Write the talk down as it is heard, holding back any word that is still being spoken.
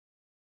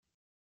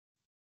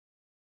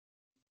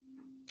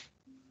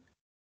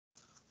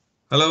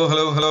Hello,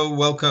 hello, hello.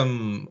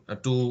 Welcome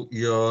to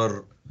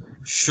your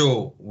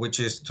show, which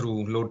is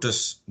through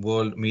Lotus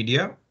World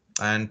Media.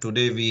 And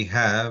today we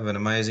have an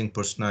amazing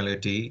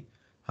personality,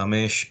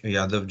 Hamesh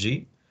Yadav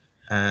ji.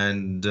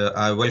 And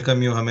I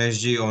welcome you,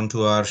 Hamesh ji,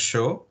 onto our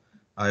show.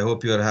 I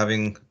hope you are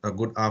having a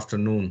good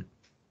afternoon.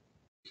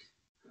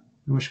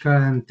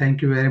 Namaskar, and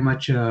thank you very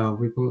much,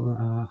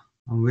 Vipul.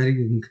 I'm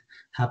very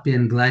happy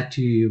and glad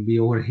to be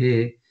over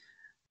here.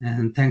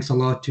 And thanks a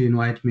lot to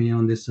invite me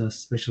on this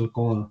special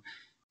call.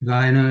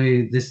 I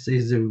know this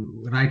is the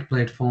right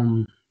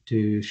platform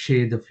to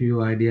share the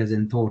few ideas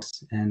and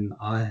thoughts. And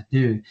I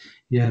know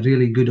you have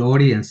really good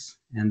audience,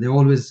 and they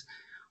always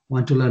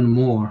want to learn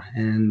more.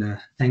 And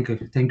thank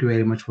you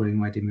very much for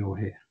inviting me over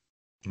here.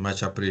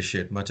 Much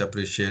appreciate, much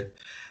appreciate.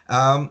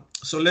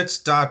 So let's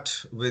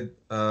start with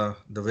the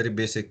very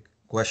basic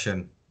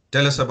question.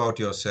 Tell us about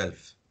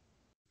yourself.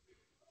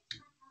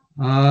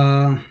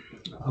 Uh,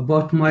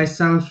 about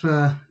myself,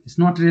 it's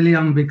not really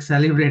I'm a big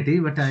celebrity,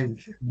 but I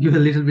give a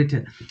little bit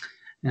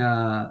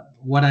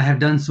what I have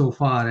done so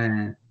far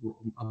and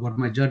about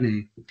my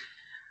journey.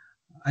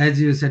 As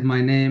you said,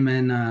 my name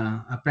and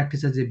I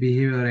practice as a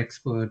behavior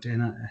expert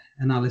and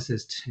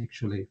analyst.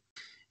 Actually,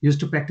 used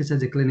to practice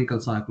as a clinical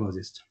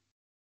psychologist.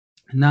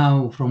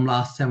 Now, from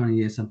last 7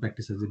 years, I'm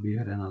practicing as a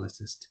behavior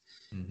analyst.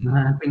 Mhm. Now,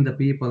 helping the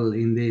people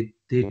in their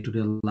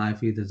day-to-day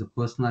life, either the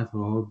personal life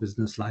or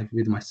business life,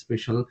 with my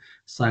special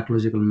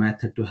psychological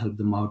method to help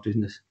them out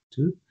in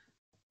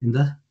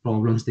the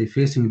problems they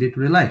face in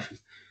day-to-day life.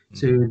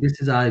 So Mhm.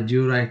 this is I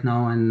do right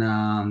now,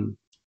 and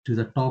to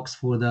the talks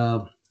for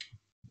the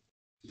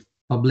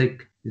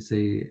public. You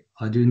say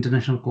I do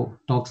international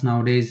talks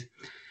nowadays.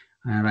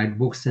 I write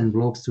books and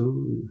blogs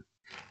too,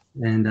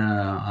 and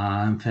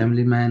I'm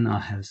family man. I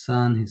have a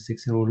son. He's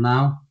 6 year old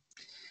now.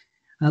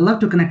 I love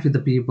to connect with the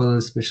people,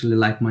 especially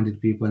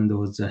like-minded people and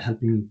those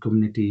helping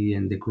community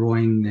and they're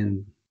growing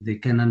and they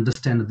can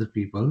understand other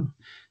people.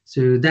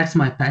 So that's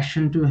my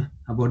passion to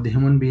about the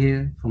human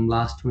behavior. From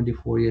last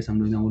 24 years, I'm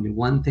doing only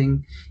one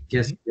thing.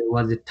 Yes, Mhm. there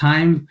was a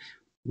time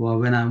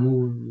when I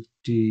moved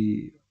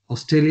to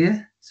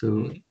Australia. So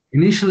Mhm.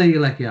 initially,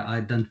 like yeah,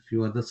 I done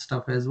few other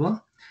stuff as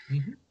well.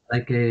 Mhm.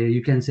 Like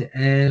you can say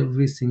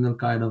every single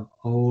kind of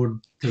odd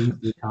things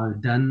which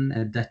I've done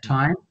at that Mhm.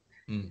 time.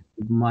 Mhm.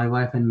 My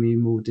wife and me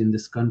moved in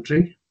this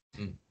country.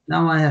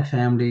 Now I have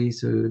family,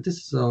 so this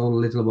is all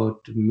little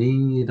about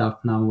me.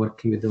 Right now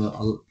working with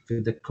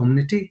the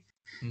community,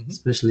 Mhm.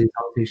 especially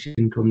South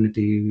Asian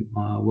community,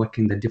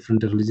 working the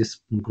different religious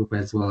group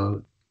as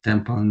well.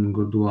 Temple and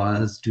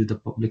gurdwaras, do the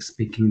public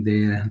speaking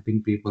there,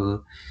 helping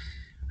people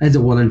as a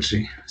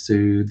voluntary.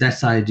 So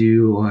that's I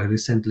do.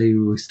 Recently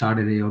we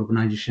started a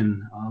organization.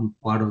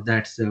 Part of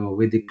that, so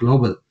with the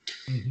global.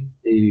 Mhm.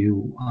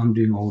 I'm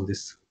doing all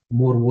this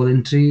more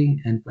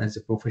voluntary and as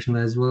a professional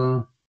as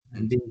well,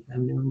 and Mhm. being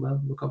family member,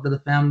 look after the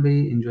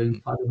family,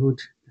 enjoying fatherhood.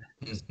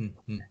 Yes. Mhm.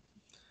 Mhm.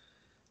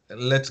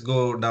 Let's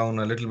go down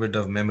a little bit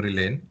of memory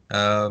lane.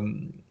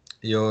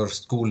 Your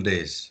school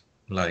days,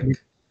 Yeah. like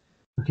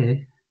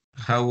Okay.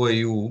 how were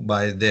you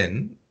by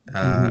then,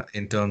 Mhm.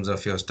 in terms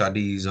of your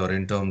studies or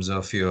in terms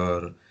of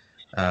your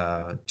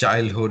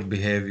childhood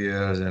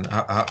behaviors, and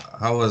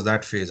how was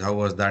that phase? How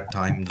was that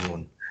time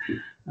zone?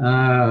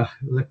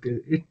 Look,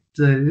 it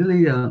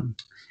really,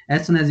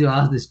 as soon as you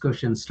ask this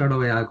question, straight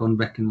away I gone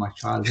back in my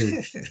childhood.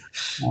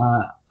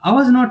 I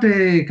was not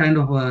a kind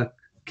of a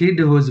kid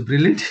who was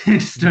brilliant in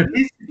Mhm.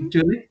 studies,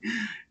 actually.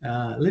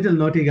 Little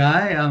naughty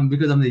guy,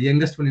 because I'm the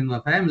youngest one in my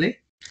family.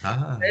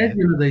 Ah, As yeah.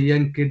 you know, the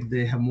young kid,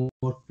 they have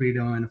more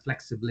freedom and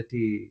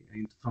flexibility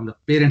from the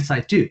parent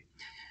side too.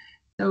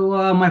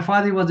 So my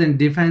father was in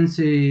defense.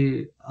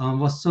 He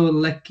was so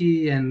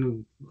lucky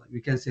and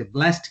we can say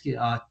blessed.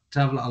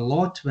 Travel a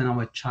lot when I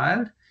was a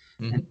child,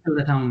 and Mhm. till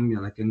the time,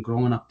 like and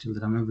growing up till the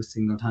time, every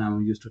single time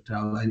I used to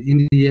travel. And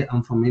India,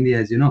 I'm from India,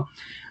 as you know.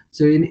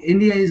 So in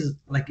India is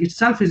like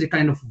itself is a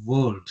kind of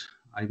world.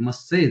 I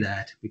must say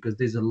that because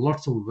there's a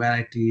lots of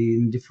variety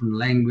in different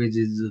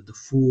languages, the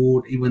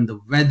food, even the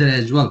weather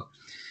as well.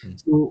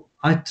 So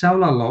I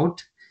travel a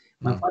lot.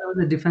 My Mhm. father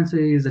was a defense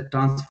is a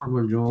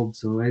transferable job.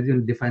 So as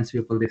in defense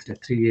people, they stay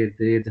 3 years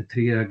there, then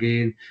 3 years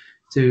again.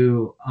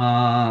 So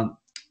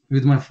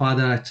with my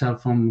father, I travel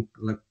from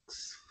like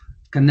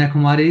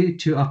Kanyakumari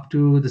to up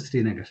to the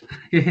Srinagar.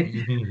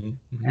 Mhm.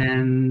 Mhm.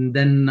 And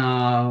then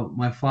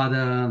my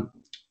father,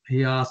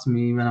 he asked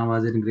me when I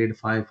was in grade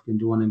 5, do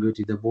you want to go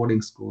to the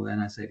boarding school?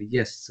 And I said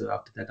yes. So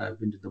after that, I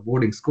went to the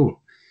boarding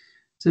school.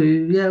 So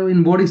yeah,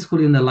 in boarding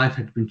school, in the life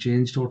had been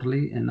changed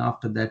totally. And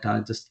after that, I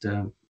just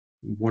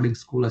boarding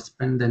school I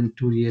spent. Then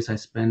 2 years I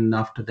spent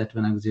after that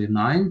when I was year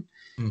 9.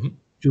 Mhm.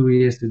 2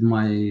 years with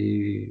my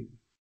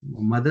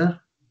mother,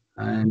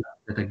 Mhm. and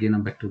that again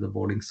I'm back to the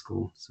boarding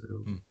school. So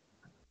Mhm.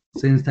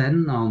 since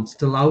then, I'm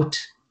still out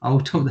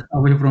of the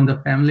away from the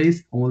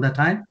families all the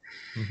time.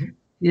 Mhm.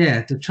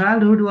 Yeah, the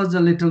childhood was a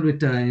little bit,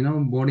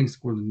 boarding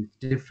school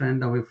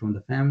different away from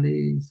the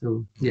family.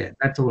 So yeah,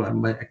 that's all.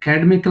 But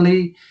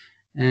academically,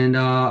 and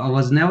I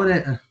was never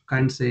a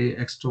kind of say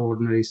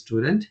extraordinary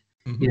student.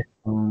 Mhm. Yeah,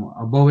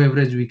 above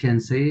average we can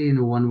say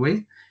in one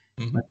way.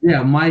 Hmm. But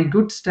yeah, my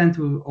good strength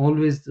will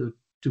always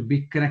to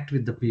be connect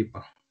with the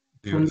people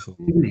from the Beautiful.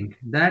 beginning.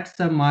 That's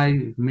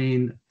my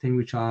main thing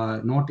which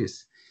I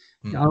notice.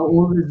 Hmm. I'll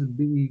always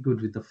be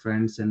good with the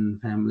friends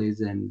and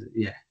families, and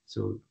yeah.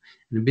 So,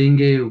 and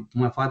being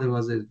my father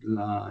was a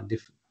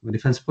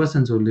defense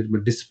person, so a little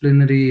bit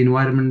disciplinary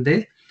environment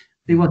there.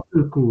 He Hmm. was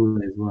still cool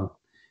as well.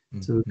 Hmm.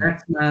 So Hmm.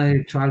 that's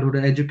my childhood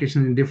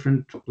education in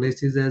different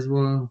places as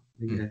well.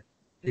 Hmm. Like,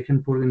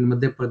 taken put in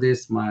Madhya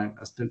Pradesh, my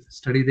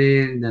study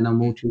there. Then I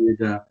moved to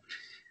the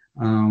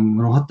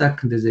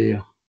Rohtak. There's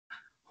a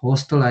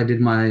hostel. I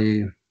did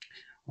my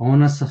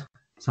honors of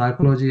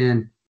psychology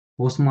and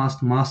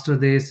postmaster master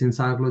there in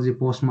psychology,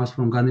 postmaster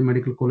from Gandhi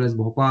Medical College,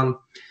 Bhopal.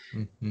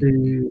 Hmm. Hmm.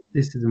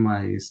 This is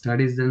my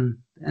studies then,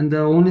 and the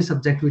only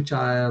subject which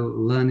I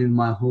learned in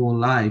my whole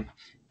life,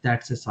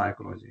 that's a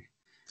psychology.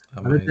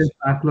 Other than Amazing.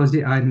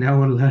 psychology, I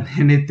never learned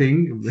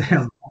anything.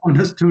 I'm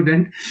a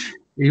student.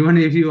 Even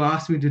if you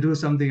ask me to do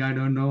something I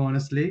don't know,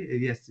 honestly,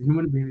 yes,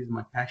 human behavior is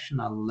my passion.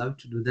 I love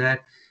to do that,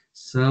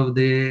 serve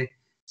there.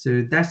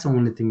 So that's the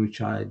only thing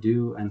which I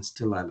do, and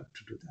still I love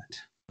to do that.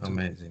 So,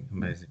 Amazing.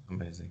 Amazing.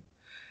 Amazing.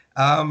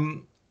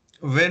 Um,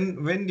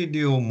 when did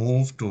you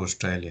move to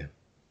Australia?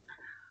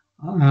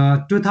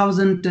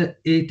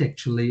 2008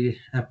 actually,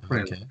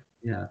 April. Okay.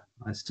 Yeah,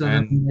 I still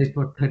And remember it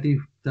for 30,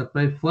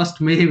 the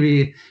first May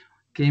we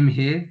came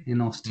here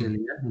in mm,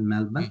 Australia, in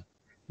Melbourne.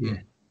 mm,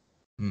 Yeah.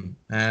 mm,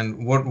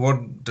 and what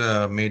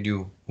made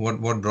you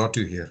what brought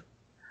you here?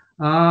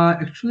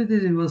 Actually,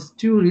 there was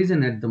two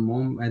reasons at the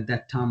moment. At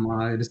that time,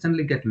 I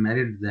recently get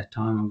married. At that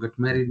time, I got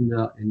married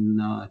in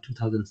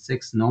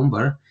 2006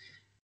 November,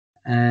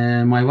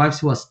 and my wife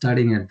she was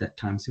studying at that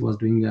time. She was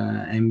doing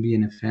MBA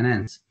in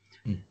finance.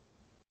 Mm,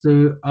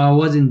 So I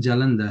was in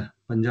Jalandhar,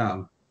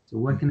 Punjab. So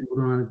mm, working in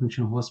Guru Nanak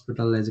Mission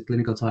Hospital as a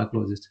clinical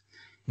psychologist.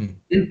 mm,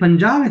 In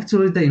Punjab,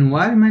 actually, the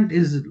environment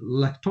is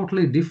like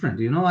totally different.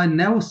 I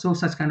never saw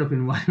such kind of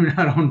environment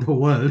around the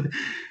world.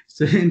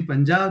 So in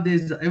Punjab,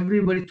 there's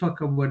everybody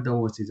talk about the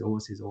overseas,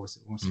 overseas,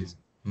 overseas, mm, overseas.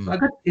 So mm, I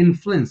got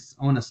influence,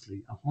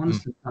 honestly. I'm mm,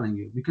 honestly telling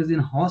you, because in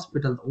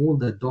hospital, all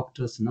the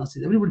doctors,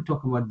 nurses, everybody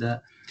talk about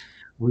the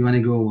we want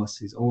to go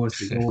overseas,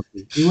 overseas,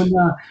 overseas. Even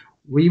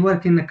we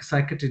work in a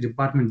psychiatry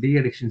department,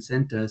 de-addiction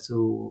center,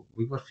 so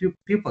we were few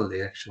people there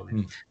actually.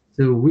 mm.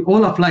 So we all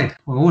applied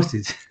for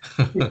overseas.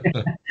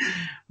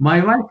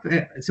 My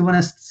wife, she want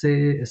to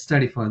say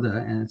study further,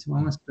 and she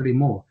want Mm, to study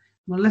more.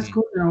 Well, let's mm,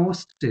 go to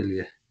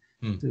Australia.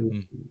 mm, So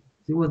mm,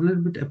 she was a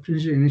little bit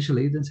apprehensive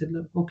initially, then said,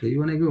 "Look, okay, you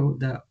want to go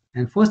there?"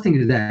 And first thing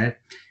is that,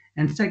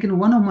 and second,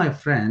 one of my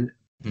friend,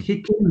 mm, he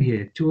came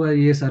here 2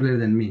 years earlier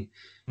than me.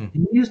 mm,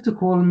 He used to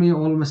call me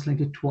almost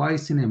like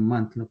twice in a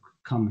month. Look,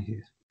 come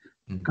here,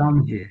 mm,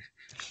 come here,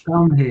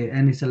 come here.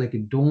 And he said, like,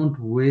 don't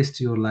waste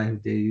your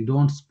life there. You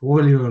don't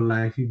spoil your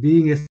life. You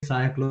being a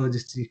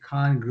psychologist, you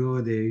can't grow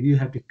there. You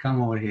have to come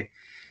over here.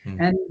 mm,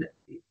 And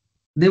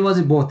there was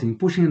a both thing,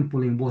 pushing and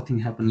pulling, both thing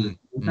happened at mm,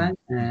 the same mm, time.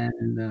 mm,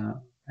 And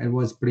I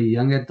was pretty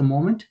young at the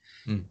moment.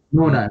 mm,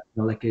 No mm. doubt,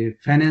 like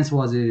finance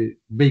was a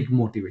big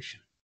motivation.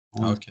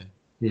 Honestly, Okay.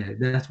 yeah,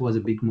 that was a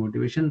big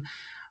motivation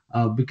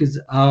because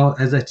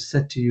as I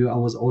said to you, I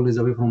was always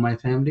away from my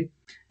family.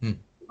 Mm,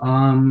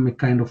 I'm a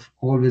kind of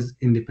always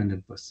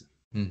independent person.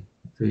 mm,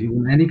 So mm,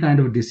 even any kind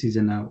of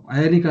decision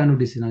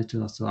I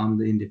choose, so I'm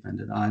the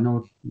independent. I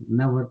know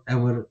never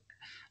ever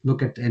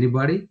look at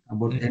anybody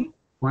about mm, any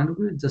point of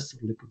view.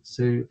 Just look.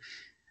 So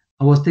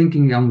I was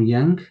thinking I'm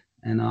young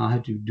and I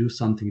had to do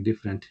something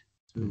different.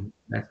 mm, So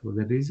that was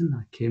the reason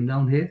I came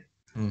down here.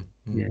 mm,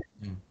 mm, Yeah.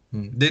 mm,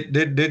 mm.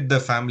 Did the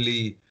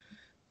family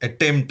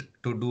attempt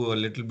to do a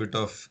little bit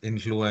of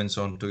influence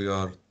onto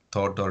your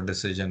thought or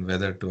decision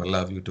whether to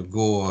allow you to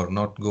go or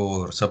not go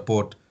or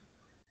support?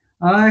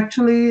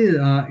 Actually,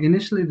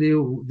 initially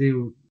they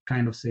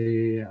kind of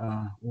say,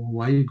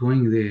 "Why are you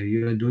going there?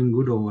 You are doing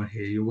good over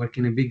here. You work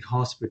in a big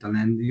hospital,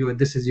 and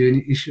this is your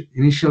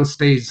initial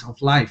stage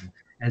of life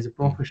as a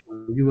Mm, professional.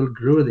 You will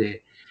grow there,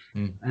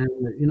 mm,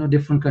 and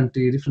different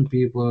country, different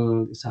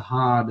people. It's a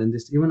hard, and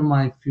this even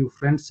my few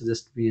friends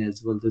suggest me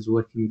as well. There's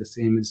working the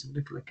same. It's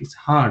like it's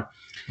hard.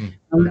 mm,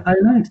 And mm, I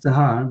know it's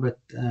hard, but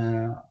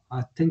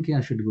I think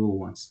I should go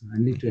once. I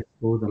need mm, to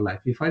explore the life.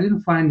 If I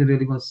didn't find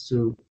really much,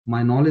 so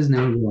my knowledge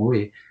never go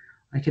away.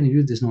 I can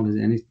use this knowledge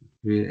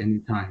anywhere,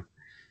 anytime.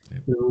 yeah,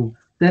 So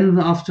then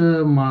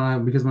after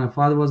because my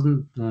father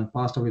wasn't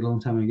passed away a long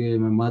time ago,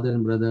 my mother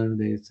and brother,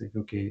 they said,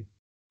 okay,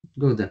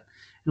 go then.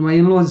 And my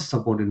in-laws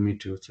supported me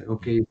too. It's like,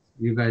 mm, okay,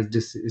 you guys,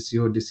 this is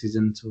your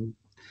decision. So,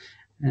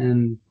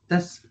 and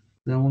that's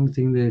the only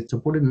thing they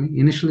supported me.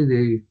 Initially,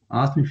 they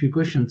asked me a few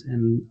questions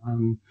and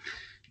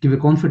give a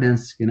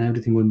confidence,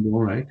 everything will be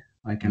all right.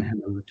 I can mm,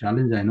 handle the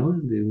challenge. I know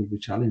there will be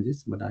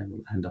challenges, but I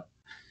will handle.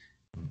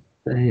 mm.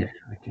 Yeah,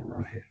 I can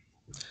go here.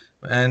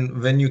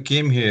 And when you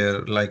came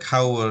here, like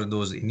how were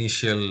those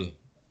initial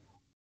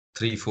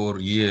 3, 4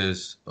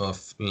 years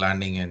of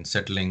landing and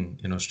settling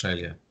in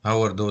Australia?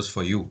 How were those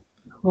for you?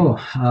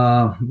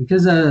 Oh,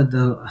 because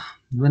the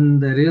when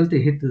the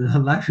reality hit, the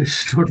life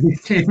is totally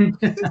changed.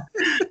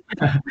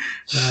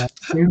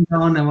 Came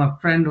down, and my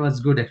friend was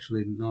good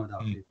actually, no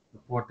doubt. Mm, He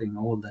supporting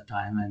all the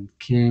time and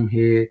came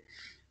here.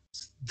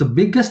 The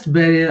biggest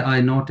barrier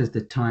I noticed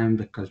the time,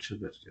 the culture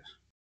barrier.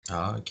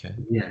 Ah, okay.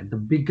 Yeah, the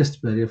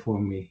biggest barrier for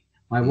me.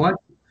 My Mm, wife,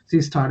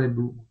 she started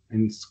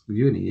in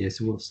uni, yes,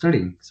 she was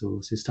studying,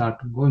 so she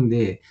started going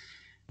there.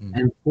 mm,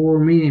 And for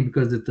me,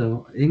 because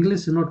the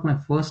English is not my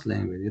first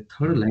language, it's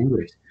third mm,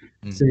 language.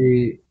 mm,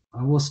 See,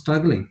 I was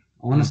struggling.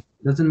 mm, Honestly,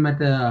 doesn't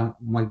matter.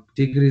 My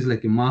degree is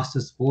like a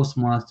master's,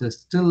 postmaster's,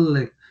 still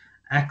like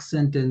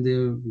accent in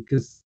there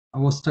because I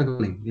was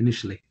struggling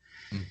initially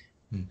mm,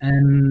 mm,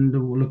 and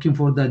looking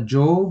for the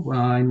job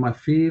in my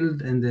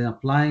field and then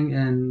applying.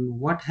 And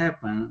what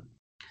happened?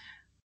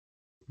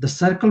 The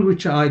circle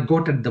which I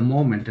got at the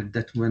moment, at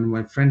that when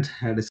my friend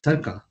had a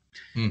circle,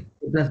 mm,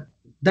 that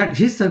that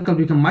his circle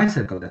became my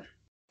circle then.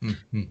 mm,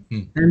 mm,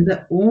 mm, And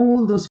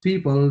all those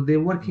people, they're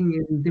mm, working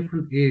in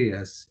different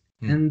areas.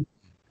 mm, And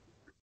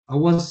I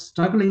was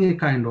struggling a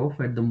kind of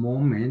at the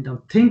moment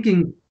of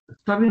thinking,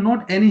 struggling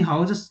not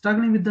anyhow, just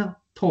struggling with the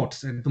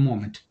thoughts at the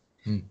moment.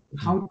 mm,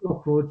 mm, How to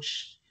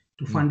approach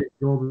to mm, find a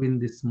job in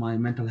this my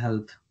mental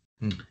health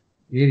mm,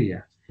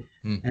 area.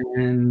 mm,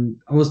 And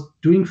I was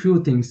doing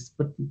few things,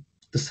 but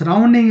the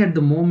surrounding at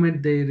the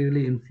moment they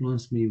really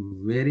influenced me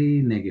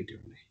very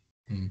negatively.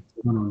 mm,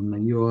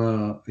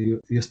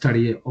 You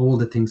study all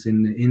the things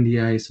in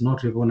India, it's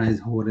not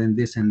recognized over and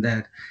this and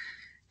that.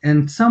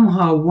 And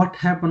somehow what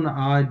happened,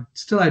 I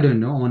don't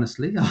know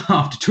honestly.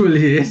 After 12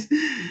 years,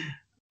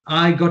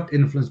 I got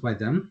influenced by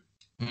them.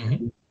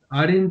 mhm,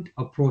 I didn't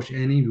approach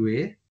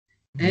mhm,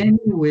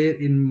 anywhere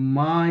in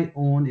my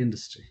own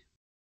industry.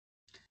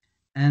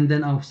 And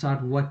then I'll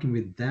start working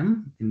with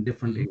them in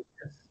different mhm,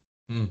 areas.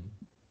 mhm,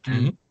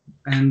 and mhm,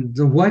 and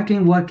the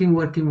working,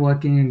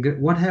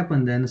 and what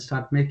happened then,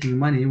 start making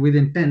money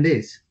within 10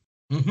 days.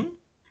 mhm,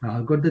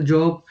 I got the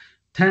job,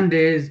 10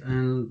 days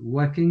and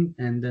working,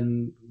 and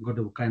then got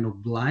a kind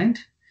of blind.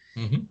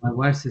 mhm, My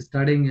wife's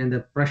studying and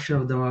the pressure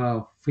of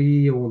the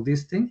fee, all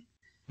this thing.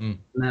 mm,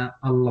 Now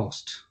I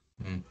lost.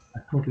 mm, I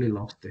totally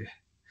lost there.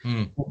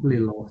 mm, Totally mm,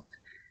 lost.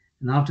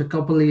 And after a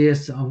couple of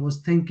years, I was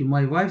thinking,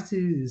 my wife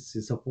is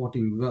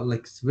supporting, well,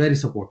 like very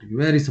supportive,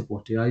 very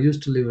supportive. I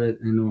used to live at,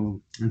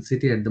 in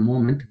city at the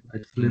moment,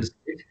 at Flint mm,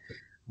 Street.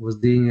 Was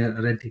doing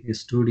renting a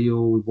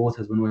studio. We both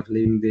husband and wife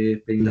living there,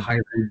 paying the mm, high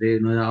rent there,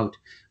 no doubt,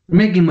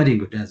 making money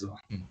good as well.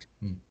 mm,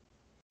 mm,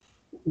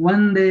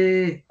 One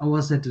day I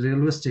was at a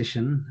railway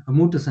station. I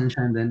moved to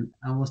Sunshine. Then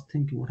I was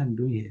thinking, what I'm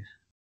doing here.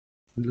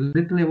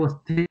 Literally, I was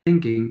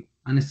thinking,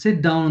 and I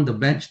sit down on the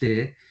bench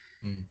there.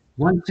 mm,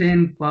 One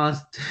train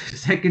passed,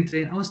 second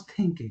train. I was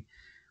thinking,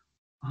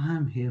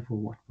 I'm here for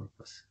what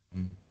purpose?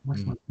 mm,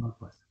 What's mm, my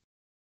purpose?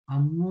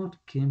 I'm not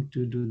came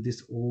to do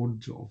this odd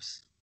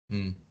jobs.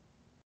 mm,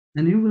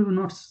 And you will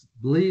not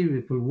believe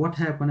it, what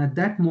happened at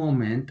that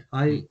moment.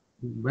 mm, I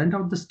went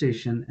out the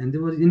station and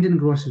there was Indian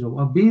grocery shop.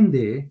 I've been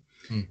there.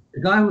 mm,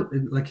 The guy,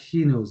 like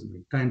he knows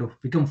me, kind of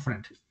become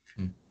friend.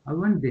 mm, I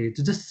went there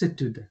to just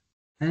sit with them.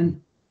 mm,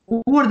 And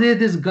over there,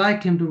 this guy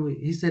came to me.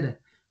 He said,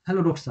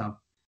 "Hello, Dr. Saab."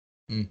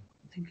 mm,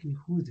 I'm thinking,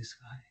 who is this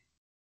guy?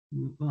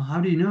 Well, how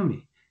do you know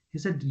me? He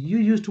said, you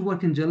used to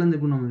work in Jalandhar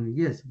Economy.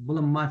 Yes.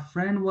 Well, my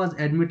friend was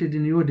admitted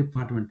in your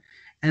department.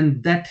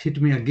 And that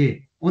hit me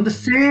again on the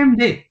mhm, same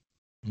day.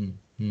 mm,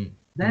 mm,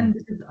 Then mm,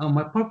 this is,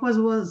 my purpose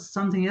was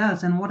something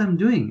else. And what I'm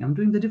doing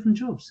the different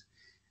jobs.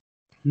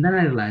 And then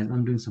I realized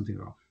I'm doing something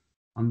wrong.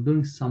 I'm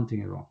doing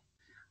something wrong.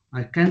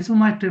 I cancel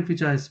my trip,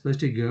 which I was supposed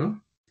to go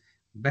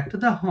back to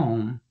the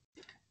home,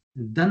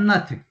 done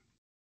nothing.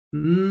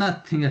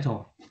 Nothing at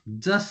all.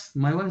 Just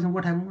my wife said,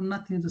 what happened?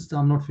 Nothing. Just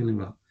I'm not feeling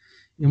well.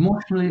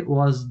 Emotionally, it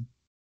was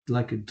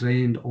like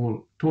drained,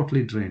 all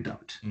totally drained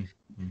out. mm,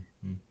 mm,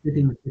 mm,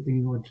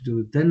 Sitting, what to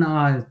do. Then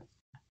I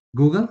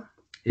Google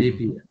mhm,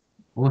 APS,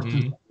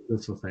 Austin mhm, Psychological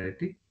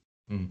Society.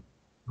 mm,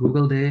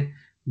 Google they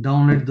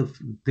download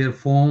their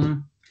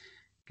form,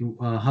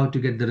 how to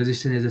get the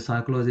registration as a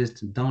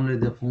psychologist.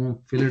 Download the form,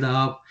 fill it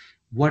up,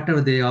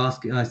 whatever they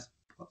ask, I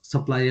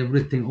supply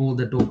everything, all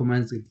the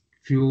documents.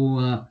 Few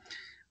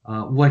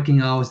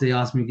working hours, they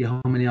ask me, "Okay,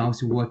 how many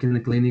hours you work in the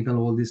clinical,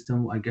 all this stuff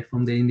I get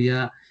from the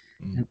India."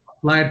 mm. And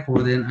applied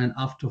for them, and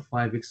after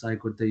 5 weeks I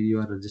got the you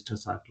are registered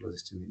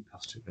psychologist in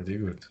Australia. Very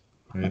good.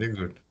 Very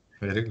good.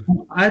 Very good.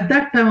 At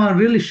that time I'm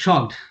really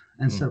shocked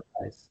and Mm.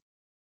 surprised.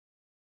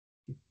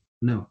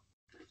 No,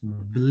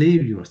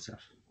 believe yourself,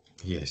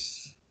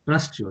 Yes.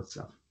 trust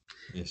yourself.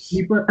 Yes.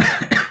 People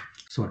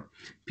sorry,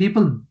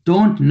 people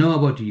don't know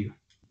about you.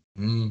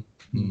 Mm,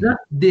 mm. Just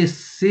they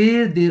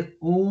say their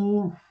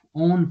own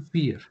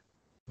fear.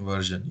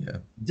 Version, yeah.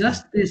 Mm,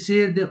 Just they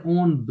say their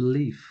own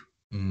belief,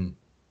 mm,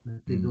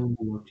 but they mm, don't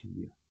know what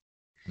you.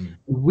 mm,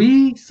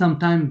 We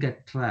sometimes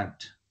get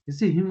trapped.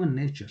 It's a human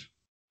nature.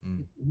 mm,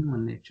 It's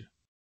human nature.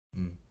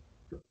 mm,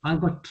 I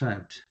got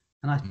trapped,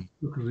 and I mm,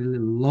 took a really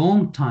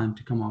long time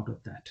to come out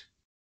of that.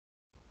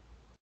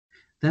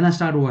 Then I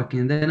started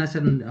working. Then I said,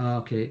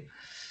 okay,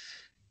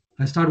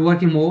 I started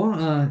working more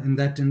in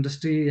that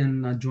industry,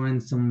 and I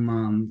joined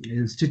some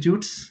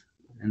institutes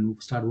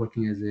and started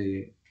working as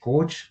a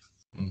coach.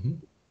 mhm,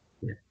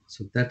 Yeah.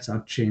 So that's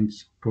our change,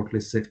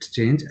 totally shift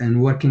change,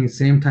 and working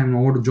same time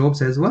odd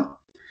jobs as well,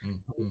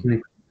 mm, mm,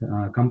 in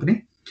a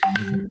company,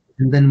 mhm,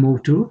 and then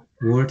move to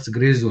words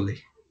gradually.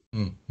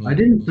 mm, I mm,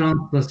 didn't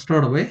mm,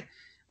 start away.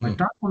 My mm,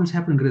 transformation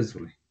happened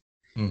gradually.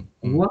 mm,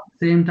 mm, What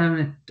same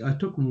time I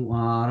took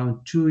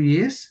around 2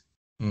 years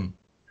mm,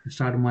 to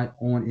start my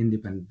own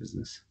independent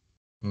business.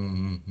 mm,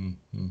 mm, mm,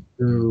 mm,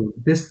 So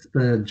this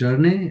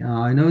journey,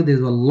 I know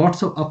there were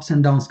lots of ups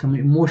and downs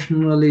coming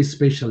emotionally,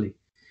 especially.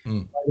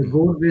 mm, By the mm,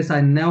 God grace,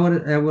 I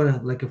never ever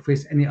like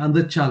face any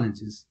other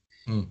challenges.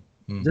 mm,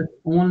 mm, Just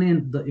only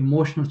the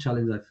emotional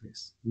challenge I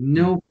face.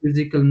 mm, No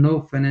physical,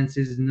 no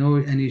finances, no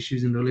any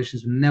issues in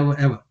relations. Never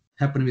ever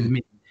happen with mm,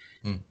 me.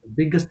 mm, The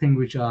biggest thing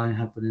which I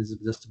happened is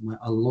just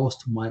I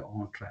lost my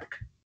own track.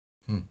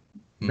 mm,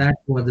 mm, That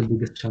was the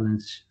biggest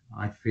challenge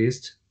I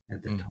faced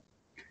at that mm, time.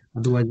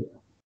 Otherwise,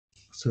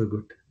 so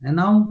good. And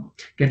now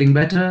getting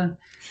better,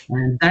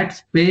 and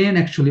that pain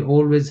actually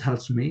always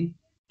helps me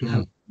to mm,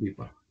 help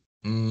people.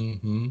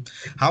 mhm.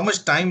 How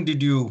much time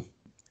did you,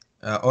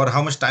 or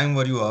how much time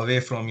were you away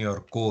from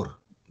your core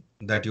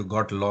that you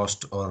got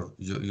lost or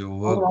you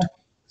Oh, worked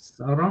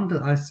around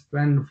I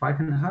spent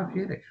 5.5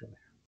 years actually.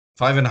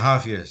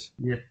 5.5 years,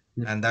 Yes,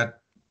 yes, and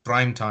that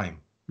prime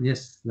time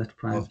yes. That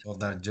prime. of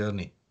that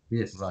journey,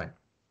 Yes, right?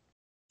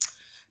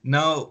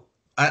 Now,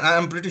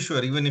 I'm pretty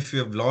sure even if you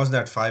have lost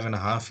that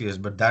 5.5 years,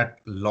 but that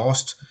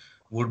lost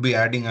would be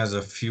adding as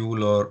a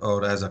fuel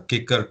or as a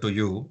kicker to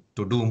you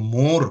to do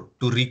more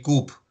to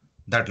recoup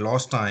that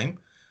lost time.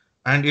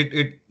 And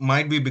it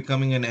might be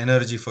becoming an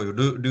energy for you.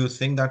 Do you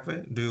think that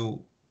way? Do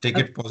you take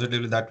Ab- it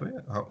positively that way?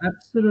 How?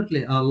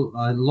 absolutely. I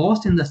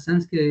lost in the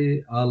sense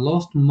that I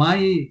lost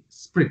my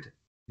spirit.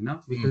 Mm,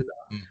 Because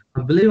mm,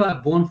 I believe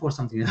I'm born for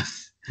something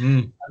else.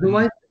 mm, mm,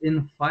 Otherwise,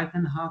 in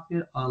 5.5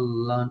 years, I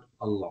learned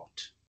a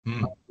lot.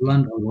 I mm, mm,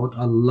 learned a lot.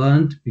 I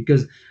learned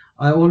because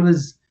I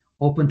always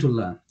open to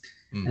learn.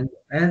 mm, And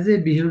as a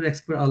behavior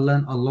expert, I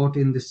learn a lot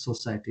in this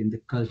society, in the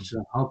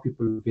culture, how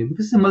people behave.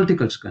 Because it's a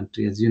multicultural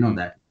country, as you know mm,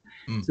 that.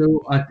 mm,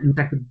 So I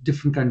interact with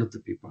different kind of the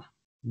people,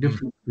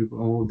 mm, different people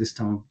all this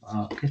time.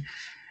 Okay.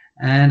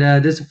 And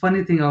there's a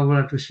funny thing I would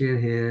like to share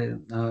here.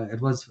 I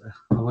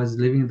was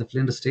living in the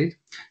Flinders state.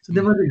 So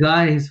there mm, was a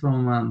guy. He's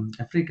from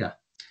Africa.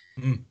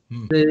 mm,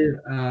 mm, They,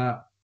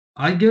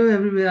 I go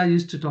everywhere. I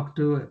used to talk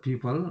to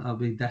people.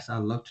 That's I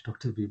love to talk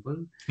to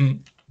people.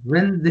 mm,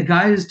 When the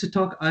guy used to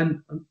talk,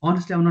 I'm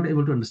not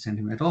able to understand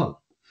him at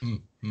all.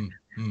 mm, mm,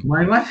 mm,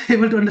 My wife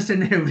able to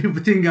understand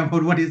everything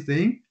about what he's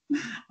saying.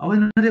 I was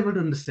not able to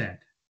understand.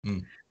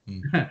 mm,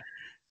 mm,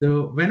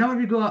 So whenever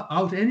we go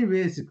out,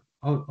 anyways,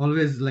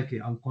 always like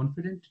I'm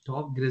confident to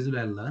talk. Gradually,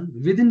 I learn.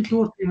 Within 2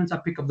 or 3 months, I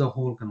pick up the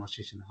whole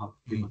conversation. How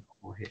people mm, talk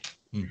over here.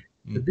 mm,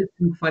 So mm, this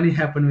thing funny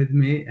happened with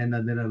me, and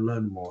then I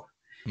learn more.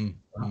 mm,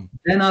 mm,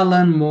 Then I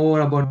learn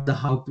more about the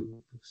how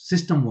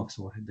system works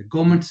over here, the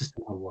government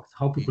system how works,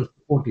 how mm, people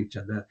support each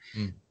other,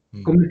 mm,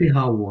 mm, community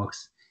how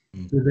works,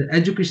 mm, so the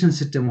education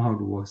system how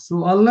it works.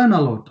 So I learn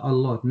a lot,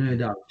 no mm,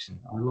 doubt, mm,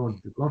 a lot,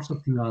 mm, lots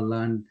of things I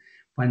learned.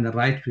 Find the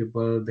right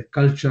people, the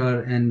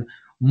culture, and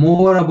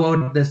more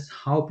about this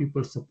how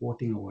people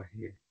supporting over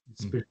here,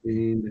 mm,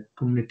 especially in the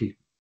community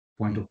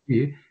point mm, of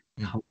view,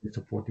 mm, how they're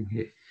supporting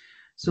here.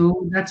 mm,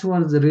 So that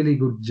was a really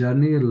good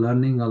journey,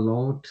 learning a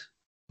lot.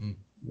 mm,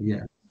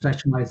 Yeah,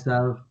 stretch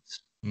myself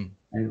mm,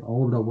 and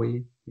all the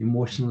way,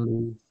 mm,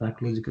 emotionally, mm,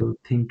 psychological,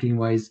 thinking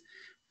wise,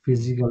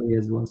 mm, physically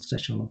as well,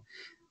 stretch a lot.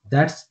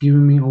 That's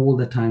giving me all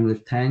the time.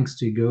 Like thanks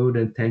to God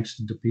and thanks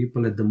to the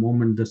people at the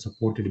moment that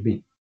supported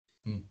me.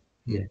 mm,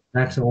 Yeah, mm,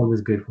 that's mm.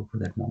 always grateful for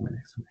that moment.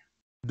 Actually.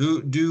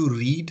 Do you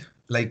read,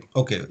 like,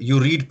 okay, you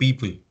read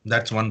people,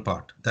 that's one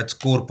part, that's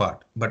core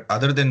part. But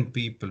other than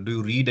people, do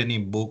you read any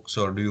books,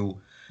 or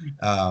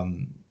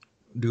um,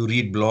 do you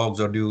read blogs,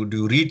 or do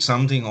you read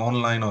something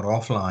online or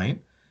offline?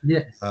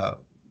 Yes, Uh,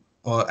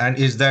 and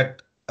is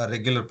that a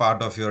regular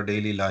part of your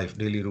daily life,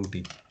 daily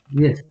routine?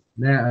 yes.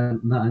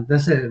 No,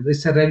 that's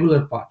a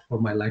regular part for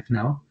my life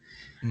now.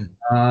 Mm,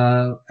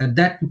 At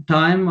that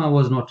time, I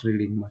was not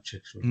reading much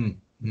actually. mm,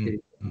 mm, Okay,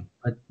 mm,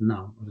 but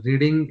now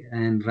reading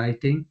and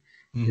writing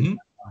is mm-hmm.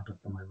 part of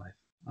my life.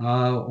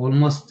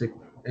 Almost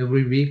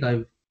every week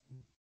I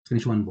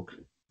finish one book.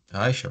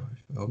 I sure.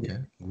 Yeah, Okay.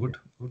 yeah, Good.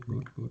 Good. yeah.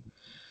 Good. Good.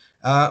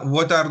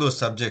 What are those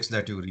subjects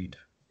that you read?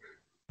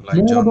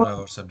 Like More about genre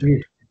or yeah,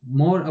 subject?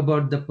 more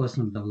about the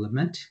personal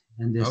development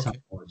and the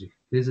Okay. psychology.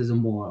 This is a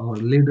more or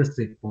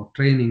leadership or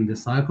training, the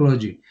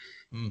psychology,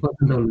 Mm,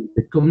 personal mm, development,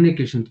 the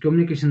communication.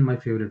 Communication is my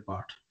favorite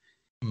part.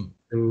 mm, mm,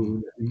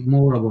 So mm,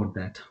 more about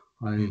that.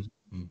 I mm,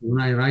 mm,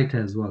 when I write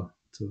as well.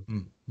 So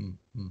mm, mm,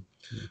 mm.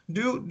 yeah.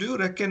 Do you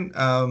reckon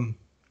um,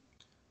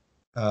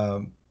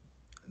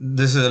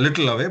 this is a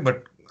little away,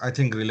 but I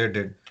think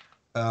related.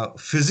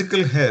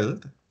 Physical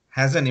health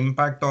has an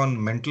impact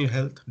on mental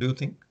health. Do you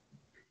think?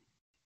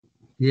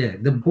 Yeah,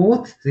 the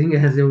both thing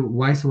has a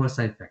vice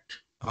versa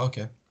effect.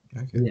 Okay.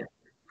 Okay. Yeah,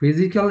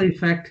 physical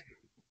effect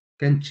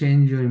can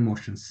change your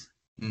emotions.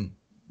 Mm,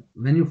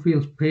 When you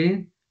feel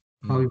pain,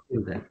 how mm, you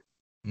feel then.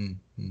 mm,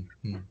 mm,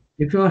 mm,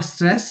 If you are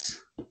stressed,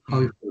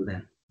 how you mm, feel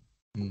then.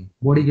 mm,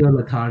 Body mm, get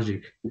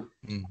lethargic.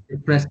 mm,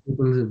 Depressed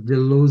people, they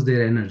lose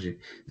their energy.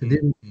 So mm, they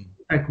mm,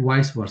 affect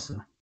vice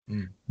versa.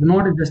 mm,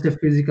 Not just a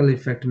physical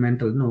effect,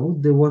 mental. No,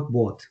 they work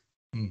both.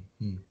 mm,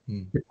 mm,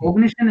 mm, The mm,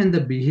 cognition and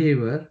the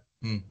behavior,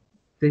 mm.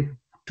 they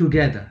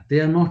together.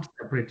 They are not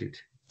separated.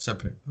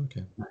 Separate.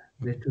 Okay.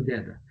 They're Okay.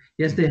 together.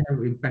 Yes, Mm, they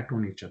have impact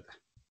on each other.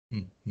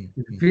 mm, mm,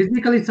 If mm,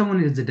 physically,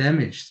 someone is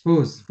damaged.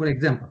 Suppose, for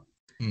example,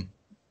 mm,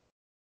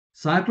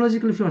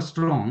 psychologically, if you are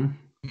strong,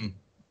 mm,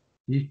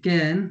 you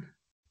can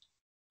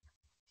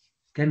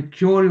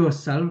cure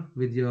yourself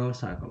with your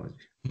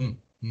psychology. mm,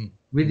 mm,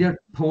 With mm, your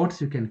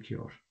thoughts, you can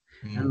cure.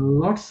 And mm,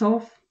 lots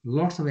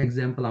of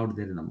example out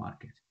there in the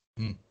market.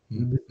 mm, mm,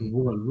 In this mm,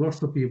 world,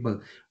 lots of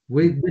people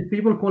mm. with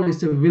people call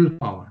it a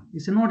willpower.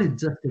 It's not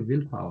just a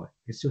willpower,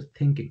 it's your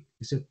thinking,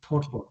 it's your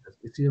thought Okay. process,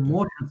 it's your Yeah.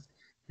 emotions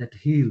that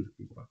heal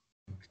people.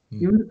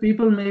 Mm, Even the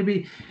people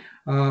maybe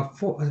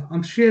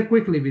I'm share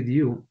quickly with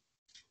you.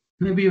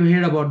 Maybe you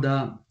heard about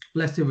the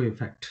placebo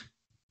effect.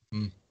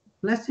 mm,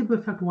 Placebo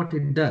effect, what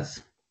it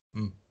does.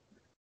 mm,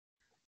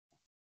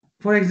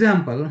 For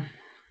example,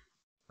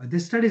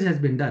 this studies has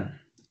been done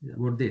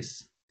about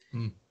this.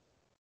 mm,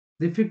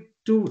 They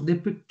pick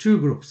two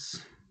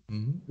groups.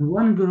 mm, In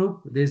one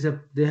group,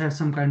 they have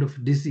some kind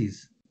of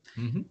disease.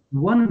 mm,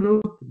 One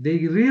group, they're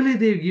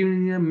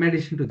giving a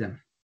medicine to them,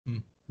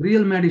 mm,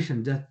 real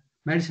medicine, just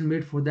medicine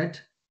made for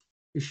that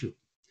issue.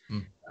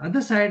 mm,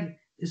 Other side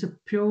is a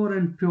pure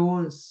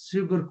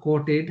sugar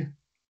coated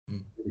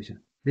mm.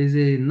 medicine.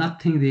 There's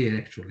nothing there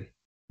actually,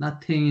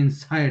 nothing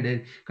inside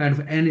it, kind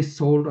of any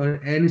salt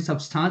or any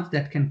substance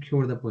that can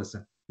cure the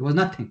person. There was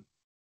nothing.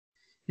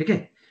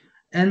 Okay,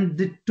 and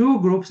the two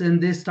groups,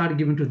 and they start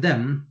giving to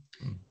them,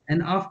 Mm,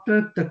 and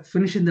after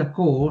finishing the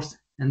course,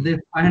 and mm. they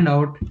find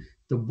out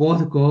the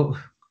both go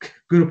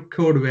group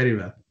code very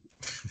well.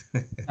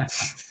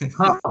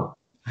 How?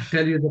 I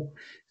tell you the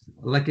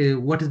like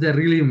what is the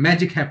really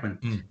magic happen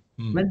Mm,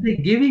 mm, when they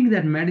giving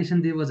that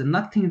medicine. There was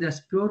nothing.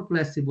 That's pure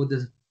placebo.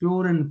 This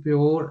pure and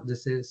pure.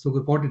 This is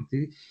sugar coated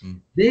thing.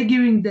 mm, They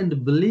giving them the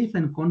belief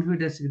and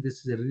confidence.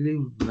 This is a really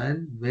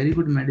very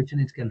good medicine.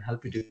 It can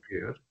help you to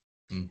cure.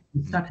 mm,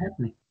 It mm, start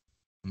happening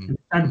mm, and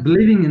start mm,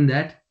 believing in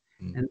that.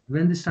 mm. And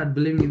when they start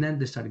believing in that,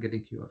 they start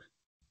getting cured.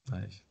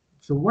 Nice.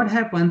 So what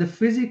happened? The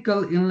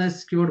physical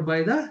illness cured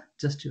by the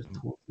just your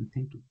Mm. thoughts and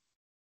thinking.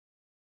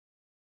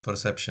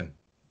 Perception.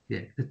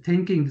 Yeah, the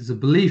thinking is a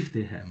belief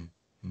they have. Mm,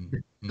 mm,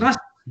 The mm, trust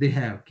they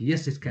have.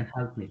 Yes, it can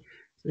help me.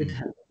 So it mm,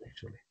 helps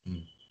actually.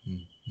 mm,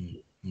 mm,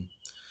 mm, mm.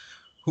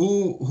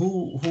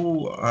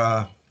 Who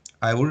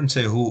I wouldn't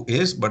say who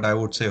is, but I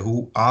would say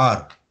who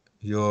are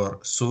your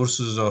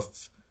sources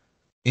of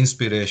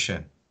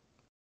inspiration?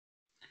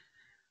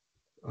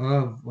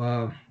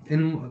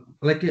 In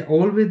like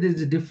always,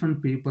 there's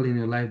different people in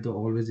your life that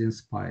always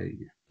inspire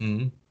you.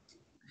 Mm,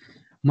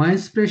 My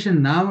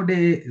inspiration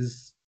nowadays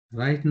is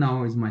right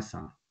now is my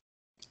son.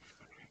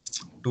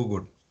 too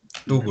good.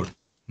 Too good.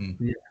 Mm,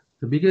 Yeah.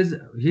 So because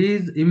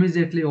he's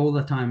immediately all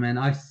the time, and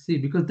I see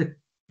because the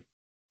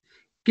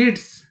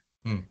kids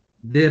mm.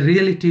 they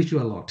really teach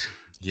you a lot,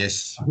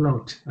 Yes. a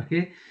lot.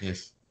 Okay,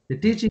 Yes. they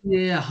Yes. teaching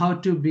you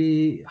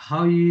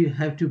how you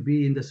have to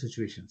be in the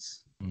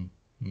situations. Mm,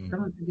 mm,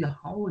 Someone think, "Yeah,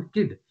 how a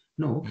kid?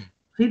 No, mm,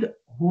 kid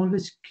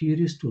always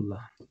curious to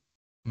learn.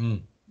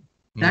 mm,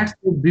 mm, That's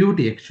the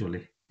beauty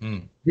actually.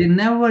 mm. They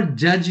never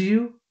judge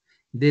you.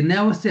 They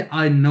never say,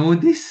 I know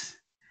this.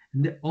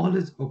 They're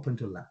always open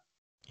to learn.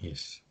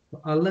 Yes.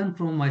 So I learn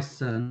from my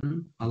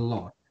son a Mm,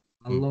 lot,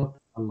 a mm, lot,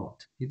 a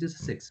lot. He just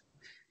mm, 6.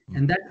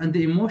 mm, And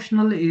the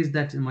emotional is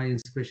that my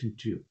inspiration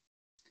too.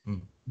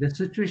 mm, The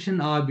situation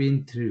I've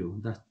been through,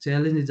 the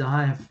challenges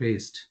I have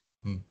faced.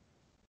 mm,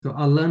 So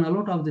I learn a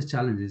lot of the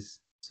challenges.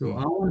 So mm,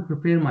 I want to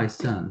prepare my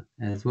son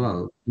as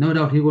well. No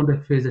doubt he's going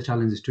to face the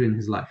challenges too in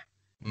his life.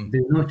 mm,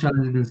 There's no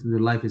challenge means the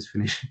life is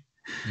finished.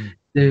 mm,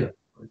 So,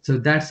 so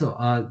that's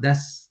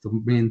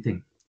the main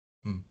thing.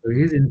 mm, So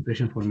mm, he's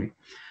inspiration for me.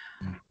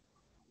 mm,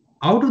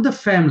 Out of the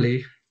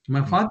family,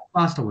 my mm, father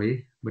passed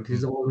away, but mm,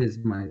 he's always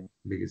my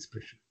big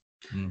inspiration.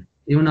 mm,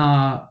 Even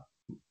I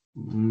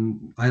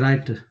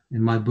write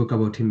in my book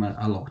about him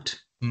a lot.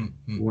 mm,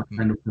 mm, What mm,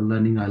 kind of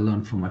learning I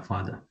learned from my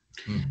father.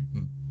 mm,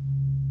 mm,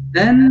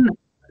 Then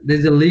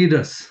there's the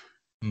leaders,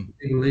 mm,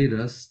 big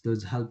leaders.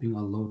 Those helping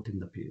a lot in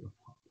the people,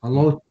 a mm,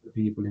 lot of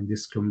people in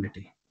this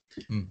community.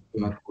 mm,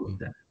 So I mm, follow mm,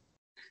 them.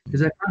 mm.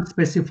 Because I can't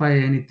specify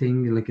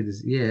anything like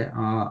this. Yeah,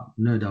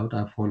 no doubt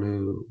I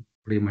follow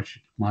pretty much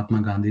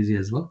Mahatma Gandhiji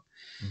as well.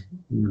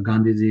 Mhm.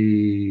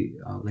 Gandhiji,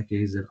 like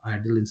his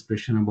ideal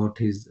inspiration about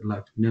his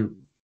life.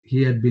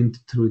 He had been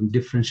through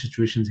different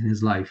situations in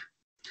his life.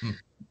 Mm,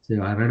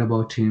 So I read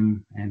about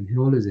him, and he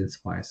always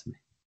inspires me.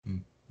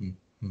 mm, mm,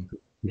 mm,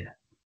 Yeah,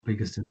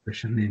 biggest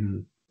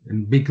inspiration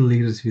in big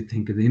leaders. We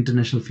think the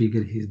international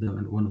figure. He's the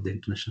one of the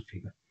international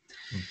figure.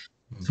 mm,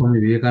 mm, Swami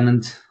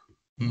Vivekanand,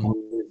 mm.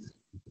 always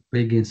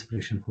big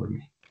inspiration for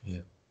me.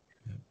 Yeah.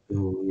 Yeah. Yeah.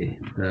 So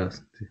yeah,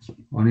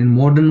 on in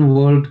modern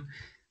world,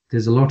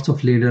 there's lots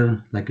of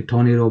leader like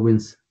Tony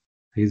Robbins.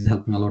 He's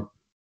helping a lot,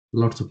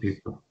 lots of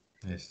people.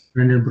 Yes.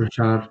 Brendan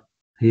Burchard,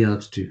 he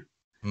helps too.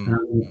 And mm,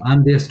 mm.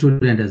 I'm their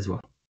student as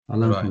well. I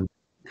learn from Right, them.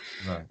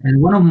 right.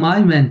 And one of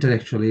my mentor,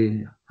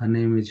 actually, her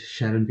name is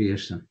Sharon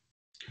Pearson.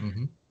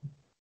 Mm-hmm.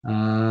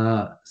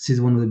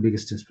 She's one of the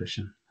biggest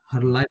inspiration.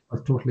 Her Mm, life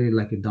was totally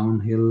like a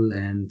downhill,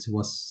 and she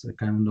was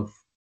kind of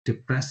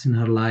depressed in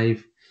her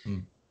life,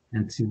 mm,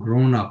 and she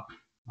grown up.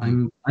 mm,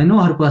 I know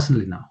her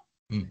personally now,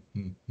 mm,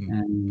 mm, mm,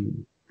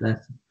 and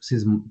that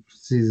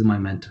she's my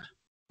mentor.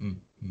 mm,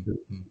 mm,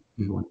 mm,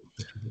 She's mm. one.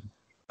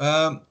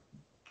 Um,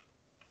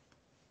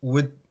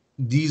 with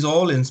these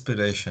all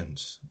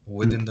inspirations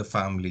Mm, within the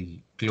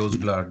family, close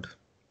blood,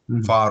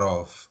 mm, far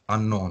off,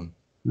 unknown,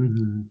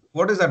 mhm.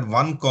 what is that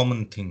one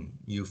common thing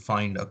you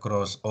find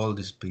across all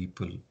these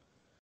people?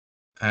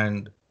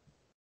 And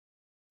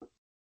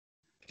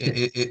Yeah,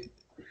 it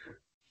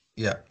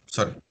yeah,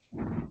 sorry.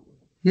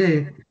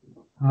 yeah.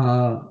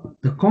 Yeah.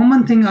 The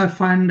common thing I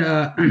find,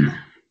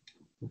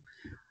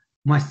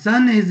 my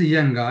son is a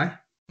young guy.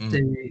 So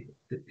Mm,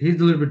 he's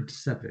a little bit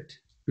separate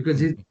because mm,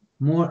 he's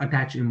more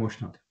attached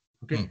emotionally.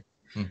 Okay, mm,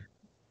 mm,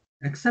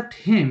 except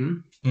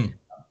him, mm,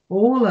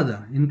 all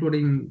other,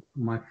 including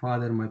my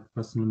father, my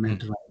personal mm,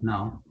 mentor right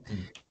now,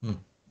 mm, mm,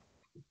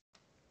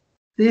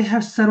 they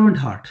have servant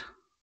heart.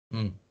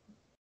 mm,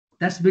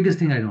 That's the biggest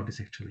thing I notice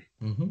actually.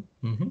 mhm,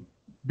 mhm,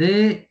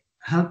 They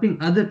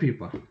helping other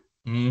people.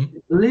 mm,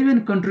 They believe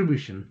in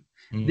contribution.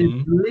 They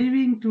mm,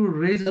 believing to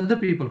raise other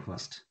people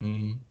first.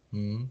 mm,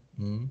 mm,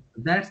 mm,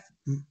 That's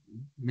the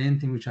main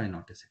thing which I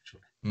notice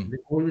actually. mm, They're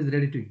always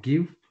ready to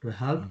give, to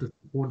help, mm, to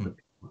support the mm.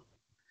 people.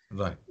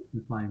 Right.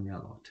 Inspire me a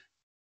lot.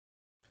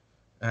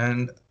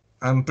 And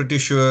I'm pretty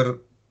sure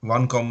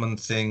one common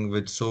thing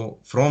with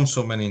from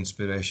so many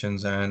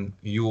inspirations, and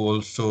you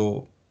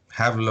also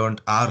have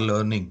learned are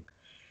learning,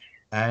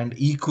 and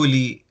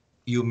equally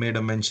you made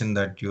a mention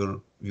that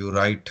you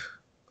write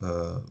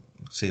uh,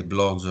 say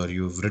blogs, or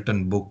you've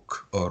written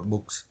book or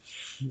books.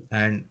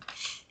 And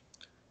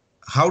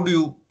how do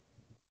you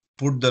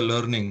put the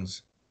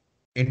learnings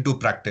into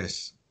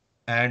practice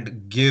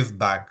and give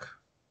back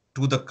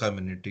to the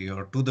community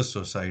or to the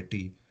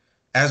society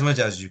as much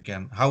as you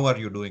can? How are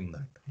you doing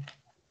that?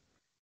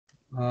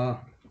 Uh,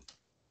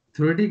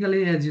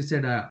 Theoretically, as you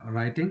said,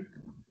 writing,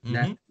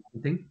 that's Mm-hmm,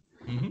 one thing.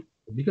 mm-hmm,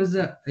 Because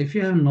if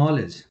you have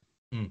knowledge,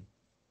 mm,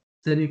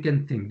 then you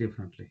can think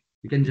differently.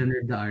 You can mm,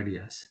 generate the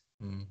ideas.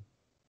 mm,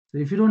 So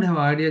if you don't have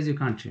ideas, you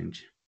can't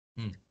change.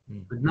 mm,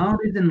 mm, But mm,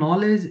 nowadays, the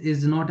knowledge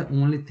is not the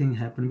only thing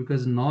happen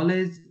because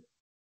knowledge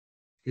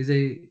is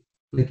a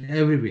like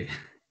everywhere.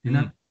 You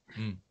know, mm,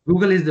 mm.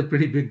 Google is the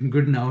pretty big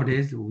good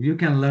nowadays. You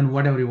can learn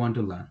whatever you want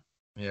to learn.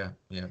 Yeah,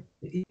 yeah.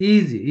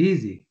 Easy,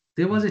 easy.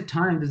 There was Mm, a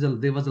time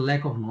there was a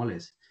lack of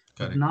knowledge,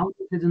 but correct. now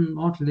there is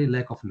not really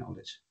lack of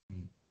knowledge.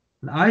 Mm,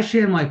 But I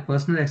share my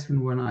personal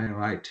experience when I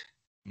write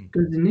mm,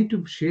 because you need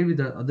to share with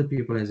the other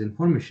people as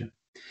information.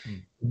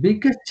 mm, mm,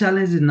 Biggest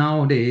challenge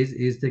nowadays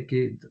is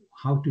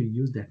how to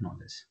use that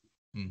knowledge.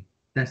 mm,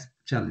 That's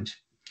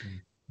challenge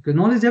mm, because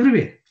knowledge is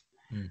everywhere.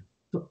 mm,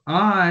 So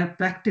I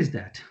practice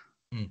that.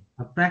 mm,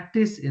 I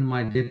practice in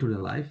my day-to-day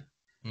life.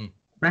 mm,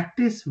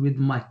 Practice with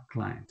my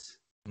clients.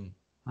 mm,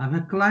 I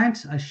have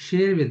clients. I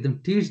share with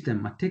them, teach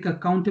them. I take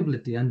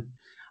accountability, and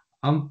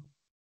um,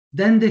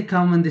 then they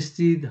come and they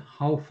see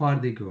how far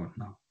they go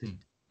now mm,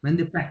 when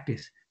they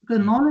practice. Because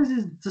mm, knowledge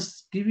is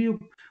just give you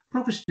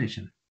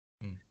procrastination.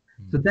 mm,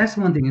 mm, So that's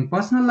one thing in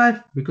personal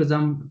life because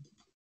I'm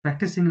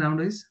practicing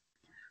nowadays.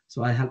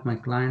 So I help my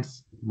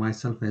clients,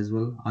 myself as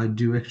well. I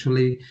do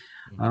actually.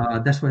 mm,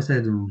 That's why I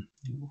said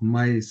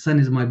my son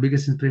is my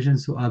biggest inspiration.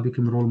 So I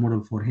become a role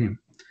model for him.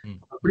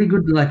 mm, Pretty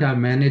good. Like I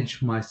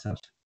manage myself.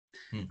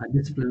 mm, I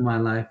discipline my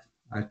life.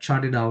 I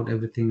charted out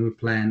everything we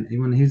plan.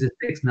 Even he's a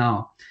 6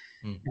 now,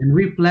 mm. and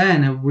we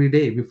plan every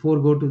day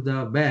before go to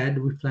the bed.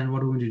 We plan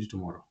what we're going to do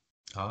tomorrow.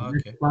 Ah,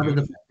 That's okay. part of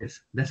the Beautiful.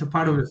 practice. That's a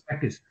part of the Beautiful.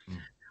 practice.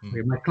 Mm, mm,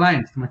 Okay, my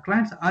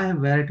clients, I have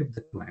variety of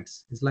the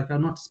clients. It's like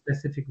I'm not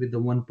specific with the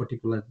one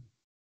particular,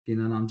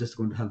 and I'm just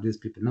going to help these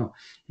people. No,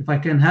 if I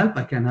can help,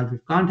 I can help.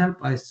 If can't help,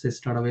 I say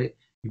start away,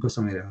 you go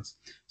somewhere else.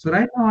 So mm,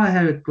 right now I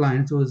have a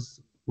client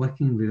who's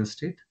working in real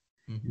estate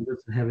mm, and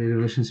those have a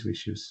relationship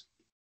issues.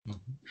 mm,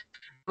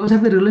 Those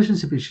have a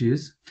relationship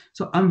issues.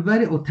 So I'm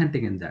very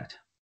authentic in that.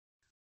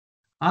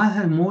 I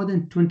have more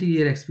than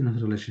 20-year experience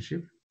of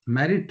relationship.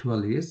 Married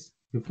 12 years.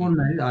 Before mm,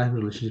 married, I have a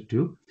relationship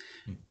too.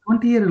 mm,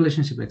 20-year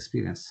relationship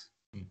experience.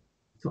 mm,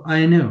 So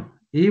I know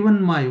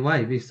even my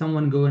wife, if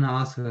someone go and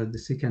ask her,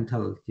 she can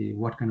tell okay,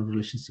 what kind of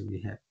relationship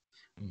we have.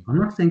 mm, I'm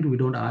not saying we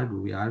don't argue,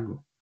 we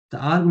argue. The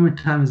argument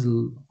time is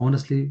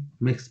honestly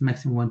makes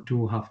maximum 1 to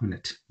 2.5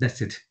 minutes.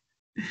 That's it.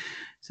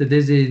 So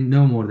there's a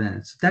no more than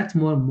it. So that's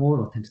more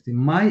authentic.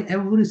 My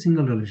every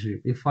single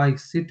relationship, if I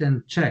sit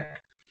and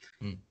check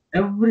mm,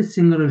 every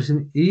single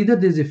relationship, either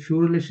there's a few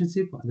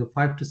relationship, the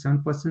 5 to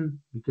 7%,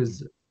 mm,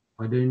 because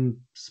I didn't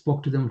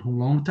spoke to them for a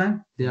long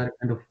time. They mm, are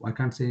kind of I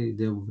can't say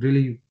they're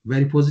really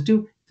very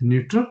positive,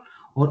 neutral,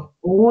 mm, or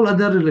all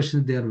other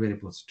relations they are very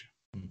positive,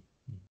 mm,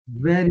 mm,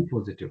 very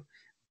positive.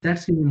 mm,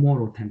 That's even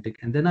more authentic,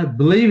 and then I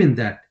believe in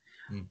that.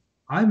 mm,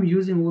 I'm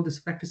using all this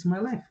practice in my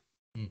life.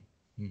 mm,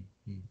 mm,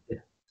 mm, Yeah.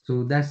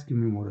 So that's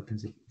giving me more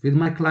authenticity with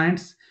my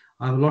clients.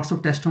 I have lots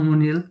of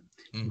testimonial.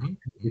 Mm-hmm.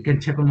 You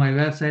can check on my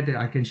website.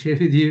 I can share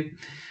with you.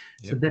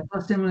 So Yep. that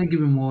first time will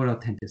give you more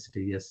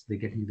authenticity. Yes, they're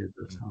getting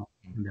results Mm, now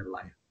mm, in their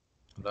life.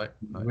 right,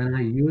 right. When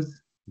I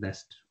use,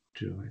 that's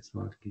true. It's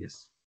what,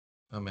 yes.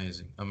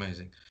 Amazing,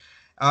 amazing.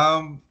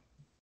 Um,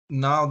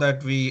 Now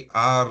that we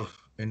are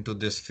into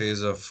this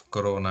phase of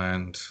Corona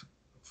and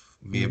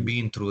we have Mm.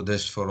 been through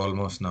this for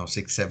almost now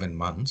 6, 7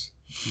 months,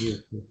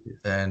 Yes, yes, yes.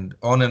 and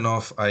on and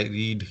off, I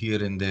read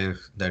here and there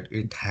that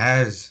it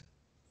has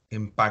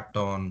impact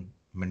on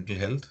mental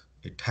health,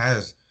 it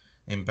has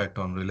impact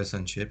on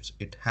relationships,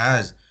 it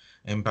has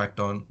impact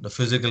on the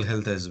physical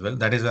health as well.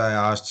 That is why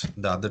I asked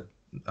the other,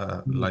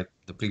 Mm. like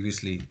the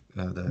previously,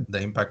 the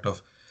impact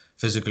of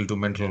physical to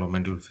mental or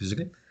mental to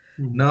physical.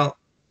 Mm. Now,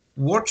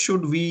 what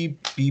should we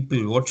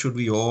people, what should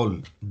we all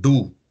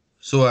do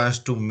so as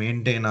to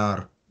maintain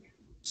our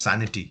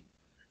sanity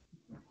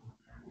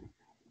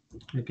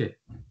Okay.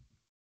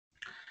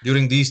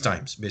 during these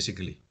times,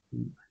 basically?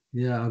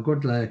 Yeah, I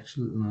got like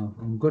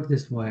got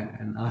this way,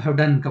 and I have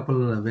done a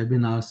couple of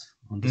webinars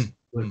on this Mm,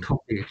 mm,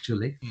 topic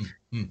actually. mm,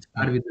 mm,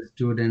 Start mm, with the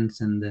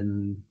students and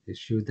then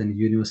issues and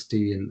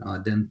university and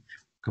then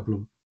a couple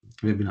of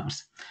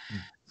webinars.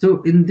 mm,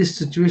 So in this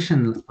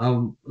situation,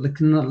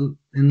 like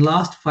in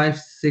last 5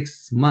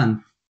 6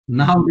 months,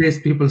 mm,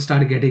 nowadays people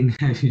start getting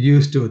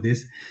used to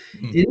this.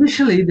 mm.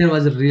 Initially, there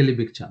was a really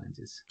big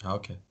challenges.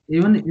 Okay.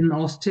 Even in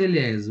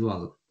Australia as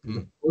well, for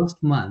the Mm,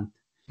 first month,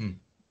 mm.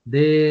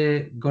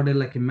 they got a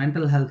like a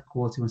mental health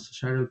course, even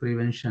suicidal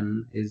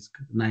prevention is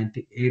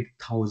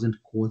 98,000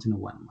 calls in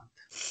 1 month.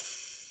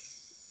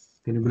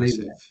 Can you believe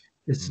that? Massive.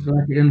 It's Mm,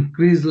 like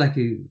increased like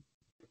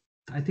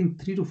I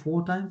think 3 to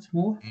 4 times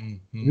more mm,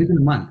 mm, within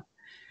a mm, month.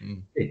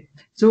 mm, Okay.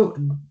 So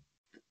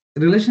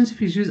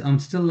relationship issues,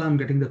 I'm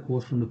getting the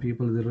quote from the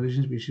people. The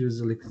relationship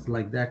issues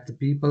like that. The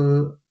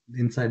people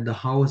inside the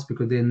house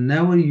because they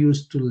never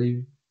used to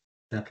live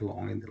that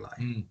long in their life,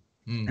 mm,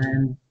 mm,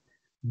 and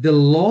they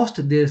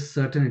lost their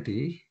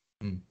certainty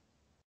mm,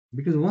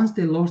 because once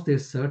they lost their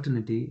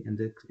certainty and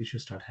the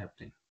issues start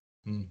happening.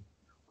 mm,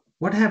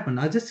 What happened?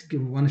 I just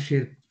want to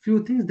share a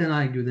few things, then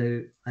I give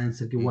the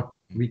answer to mm, what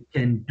mm, we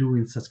can do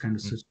in such kind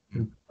of mm, mm,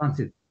 mm,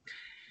 circumstances.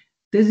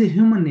 There's a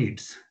human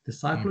needs, the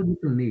mm,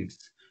 psychological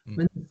needs. mm,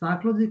 When the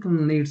psychological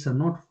needs are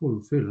not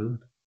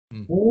fulfilled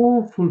mm,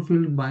 or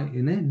fulfilled by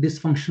in a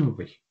dysfunctional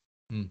way,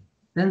 mm,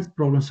 then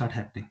problems start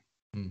happening.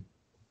 mm,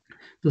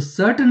 So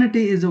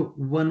certainty is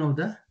one of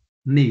the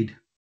need.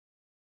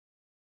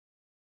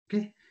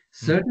 Okay,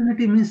 mm,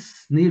 certainty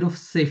means need of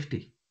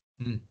safety.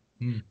 mm,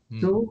 mm,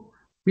 mm, So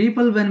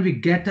people, when we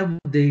get up,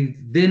 they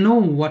know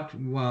what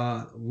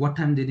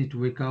time they need to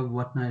wake up,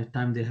 what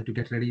time they have to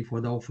get ready for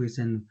the office,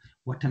 and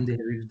what time mm, they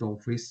reach the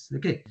office.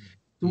 Okay,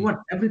 so mm, what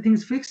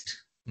everything's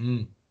fixed.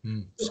 mm,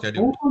 mm. So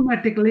Scheduled.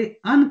 automatically,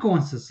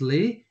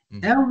 unconsciously,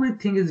 Mm,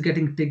 everything is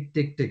getting tick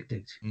tick tick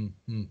tick. mm,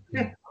 mm,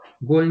 mm, Okay,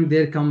 going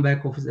there, come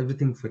back, office,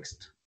 everything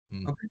fixed.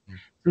 mm, Okay, mm,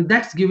 so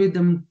that's giving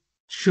them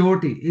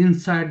surety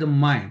inside the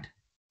mind.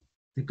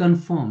 They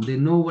confirm, they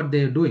know what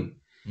they're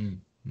doing.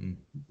 mm, mm,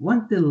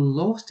 Once they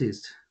lost it,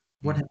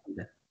 what mm, happened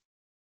then?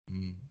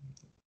 mm.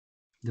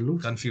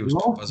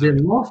 Confused, They puzzled.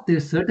 lost their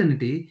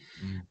certainty,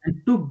 Mm,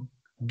 and to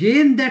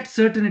gain that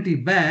certainty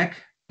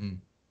back,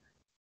 mm,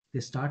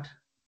 they start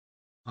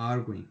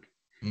arguing.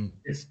 mm,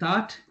 They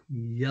start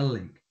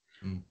yelling.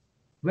 mm,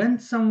 When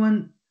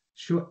someone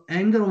show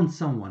anger on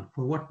someone,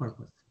 for what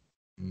purpose?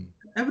 mm,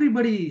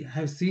 Everybody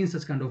has seen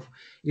such kind of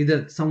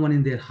either someone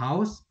in their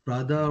house,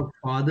 brother,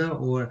 father,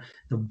 or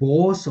the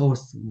boss, or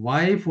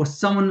wife, or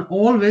someone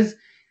always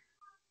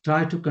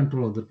try to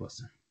control other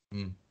person.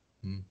 mm,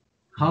 mm,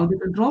 How mm, they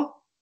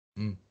control?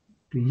 mm,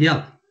 To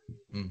yell,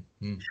 mm,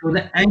 mm, show mm,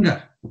 the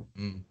anger.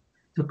 mm,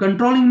 So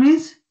controlling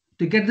means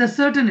to get the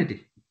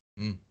certainty.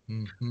 mm,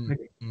 mm, mm,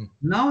 Okay. mm,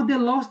 Now they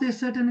lost their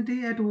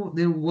certainty at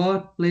their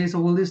workplace,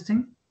 all these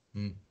things.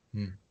 mm,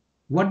 mm,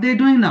 What they're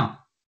doing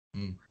now?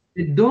 mm,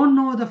 They don't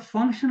know the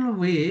functional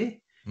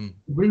way mm,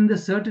 to bring the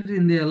certainty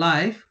in their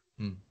life,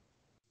 mm,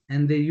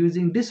 and they're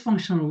using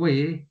dysfunctional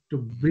way to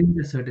bring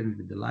the certainty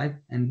to their life.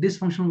 And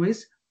dysfunctional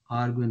ways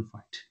argue and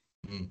fight.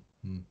 mm,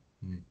 mm,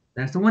 mm,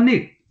 That's the one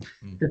need.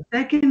 mm, The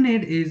second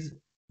need is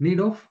need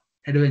of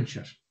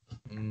adventure.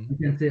 mm, You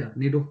can say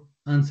need of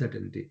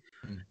uncertainty.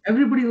 mm,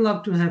 Everybody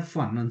love to have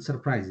fun and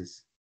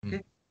surprises. mm,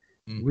 Okay,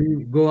 mm,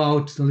 we go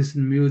out to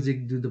listen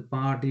music, do the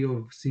party,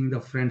 or seeing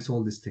the friends,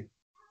 all this thing.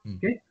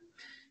 mm, Okay,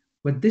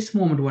 but this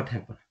moment, what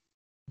happened?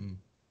 mm.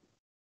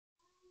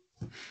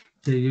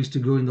 They used to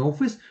go in the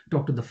office,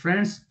 talk to the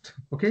friends,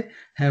 okay,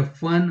 have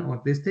fun, or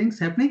these things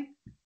happening.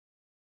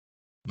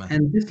 Man,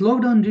 And this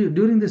lockdown,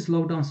 during this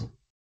lockdowns,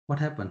 what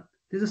happened?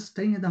 They're just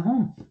staying at the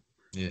home.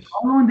 yes,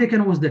 How long they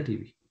can watch the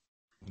TV?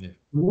 yeah.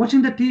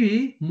 Watching the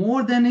TV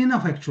more than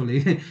enough actually.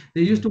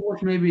 They used Mm, to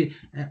watch maybe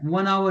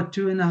 1 hour,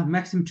 2.5,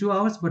 maximum 2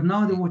 hours, but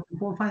now they mm, watch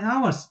 4 or 5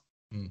 hours.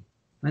 mm,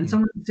 When mm.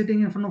 someone is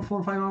sitting in front of 4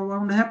 or 5 hours,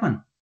 what will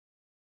happen?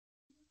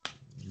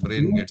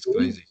 Brain gets Emotionally,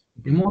 crazy.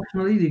 Mm,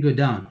 emotionally they go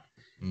down.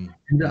 mm,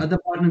 And the mm, other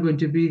partner going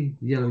to be,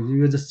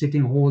 you're just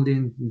sitting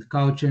holding the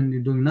couch and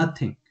you're doing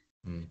nothing.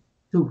 mm.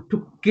 So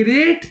to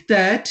create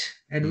that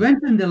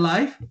adventure in their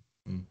life,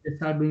 mm, they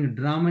start doing a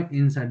drama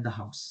inside the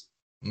house.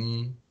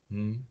 mm,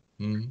 mm,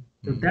 mm,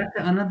 So mm. that's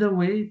another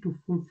way to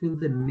fulfill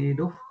the need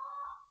of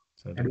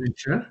Certainly.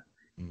 adventure,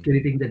 Mm,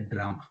 creating the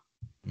drama.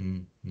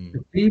 mm, mm,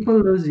 The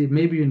people those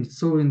maybe in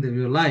so in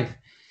your life,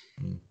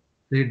 mm,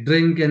 they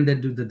drink and they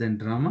do the then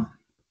drama,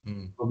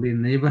 mm, probably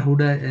in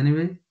neighborhood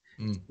anyway.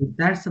 mm, So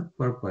that's the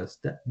purpose.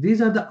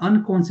 These are the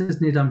unconscious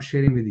needs I'm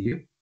sharing with you,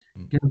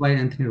 mm, given by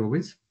Anthony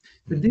Robbins.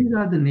 So mm, these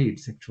are the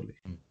needs actually.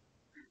 mm,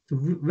 So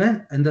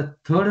when and the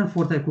third and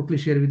fourth I quickly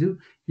share with you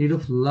need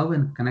of love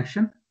and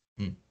connection,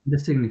 mm, the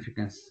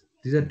significance.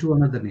 These are mm. two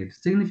another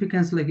needs.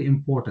 Significance like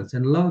importance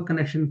and love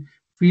connection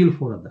feel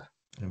for other.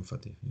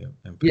 Empathy. Yeah.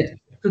 Yeah. Empathy.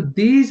 Yeah. So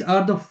these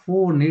are the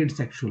four needs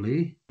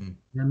actually. Mm,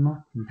 They're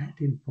not met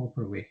in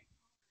proper way.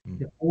 mm,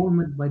 They're all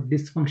met by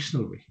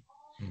dysfunctional way.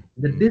 mm,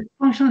 The mm,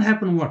 dysfunctional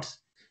happen what?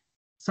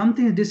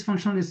 Something is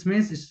dysfunctional. It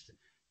means it's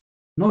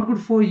not good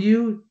for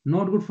you,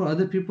 not good for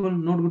other people,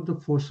 not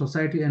good for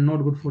society, and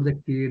not good for the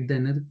create the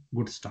another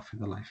good stuff in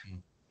the life.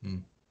 mm,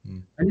 mm,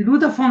 mm, And you do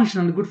the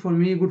functional, good for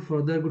me, good for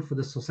other, good for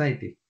the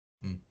society,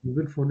 mm,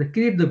 good for the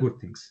create the good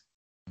things.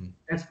 mm,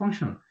 That's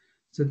functional.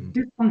 So mm,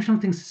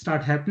 dysfunctional things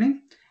start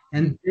happening, mm.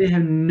 and they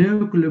have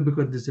no clue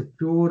because this is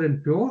pure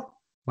and pure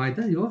by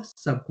the your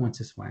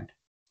subconscious mind.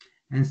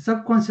 And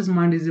subconscious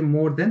mind is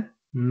more than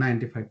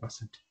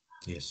 95%.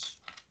 Yes.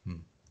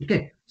 Mm,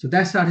 Okay, so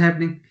that start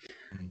happening.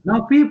 mm,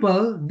 Now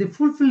people they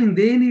fulfilling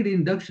they need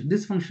induction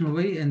dysfunctional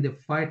way and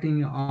they're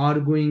fighting,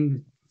 arguing,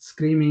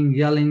 screaming,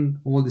 yelling,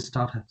 all this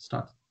start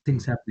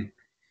things mm, happening.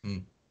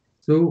 mm,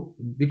 So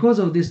because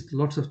of this,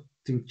 lots of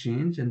things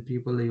change and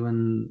people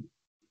even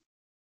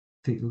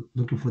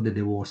looking for the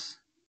divorce.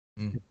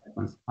 mm, It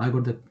happens. I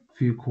got the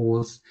few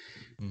calls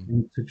mm,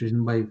 in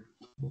situation by,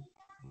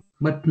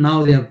 but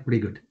now they are pretty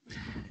good.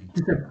 mm,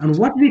 And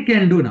what we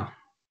can do now,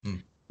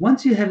 mm,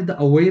 once you have the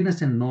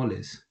awareness and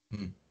knowledge,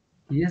 mm,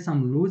 yes,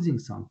 I'm losing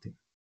something.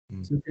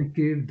 mm, So you can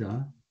create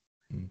the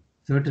mm,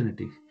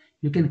 certainty.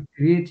 You mm, can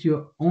create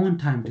your own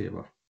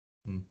timetable.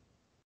 mm,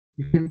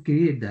 You can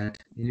create that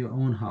in your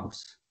own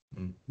house.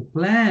 mm, You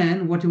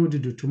plan what you want to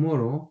do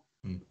tomorrow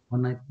mm,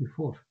 one night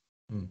before.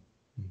 mm,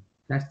 mm,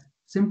 That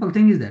simple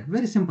thing is that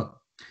very simple.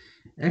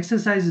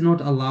 Exercise is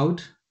not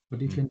allowed,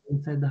 but you mm. can do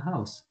inside the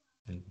house.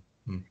 Mm,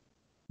 mm.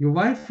 Your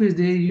wife is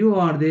there, you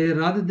are there,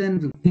 rather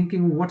than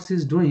thinking what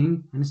she's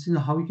doing and see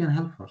how you can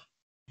help her.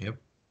 Yep.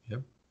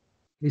 Yep.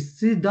 If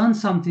she done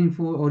something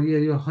for, or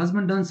your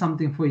husband done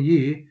something for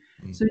you,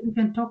 Mm, so you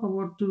can talk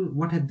about to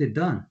what have they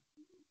done.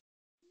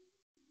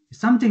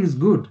 Something is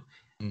good.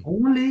 mm,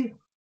 Only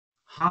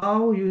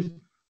how you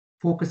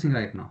focusing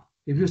right now.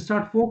 If you mm.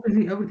 start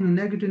focusing everything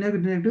negative,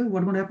 negative, negative,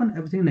 what going to happen?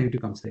 Everything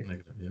negative comes there.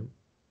 Negative. Yep.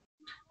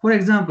 For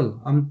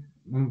example, I'm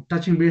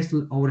touching base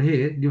over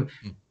here.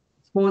 Mm,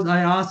 Suppose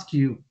I ask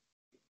you,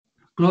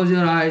 close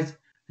your eyes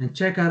and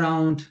check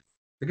around.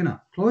 Okay,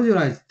 now close your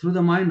eyes through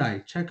the mind eye.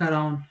 Check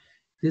around.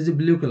 There's a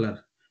blue color,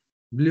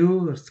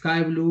 blue,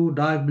 sky blue,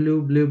 dark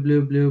blue, blue,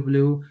 blue, blue,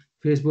 blue.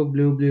 Facebook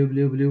blue, blue,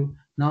 blue, blue.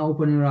 Now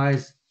open your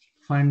eyes.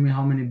 Find me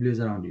how many blues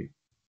around you.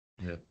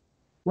 yep.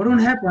 What Mm, will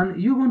happen?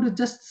 You're going to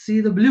just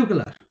see the blue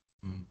color.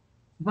 mm,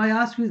 If I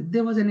ask you,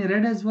 there was any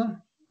red as well,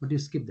 but you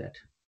skip that,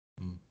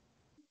 mm.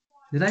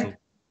 right?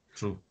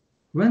 True. True.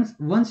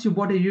 Once you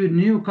bought a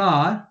new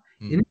car,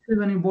 Mm, initially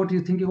when you bought,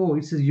 you think, oh,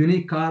 it's a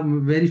unique car.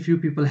 Very few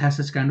people have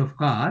such kind of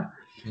car.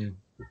 mm.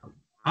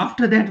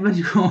 After that, when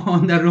you go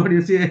on the road,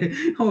 you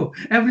see, oh,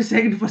 every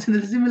second person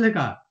is a similar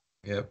car.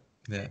 Yep.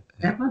 Yeah.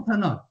 Yeah. Happens or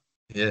not?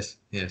 Yes.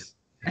 Yes.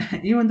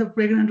 Even the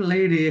pregnant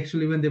lady,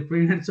 actually, when they're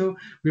pregnant. So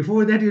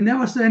before that, you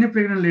never saw any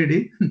pregnant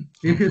lady.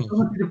 If you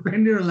someone is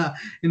pregnant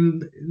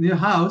in your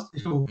house,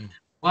 your Mm,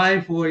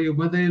 wife or your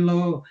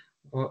mother-in-law,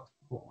 or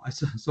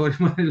sorry,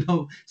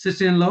 mother-in-law,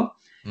 sister-in-law,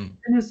 mm,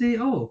 then you see,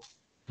 oh,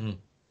 mm,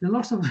 there are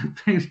lots of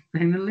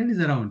pregnant ladies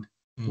around.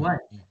 mm, Why?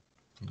 mm,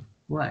 mm.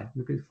 Why?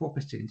 Because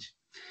focus change.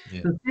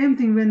 Yeah. The same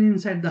thing when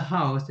inside the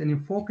house and you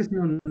focus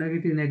on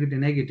negative, negative,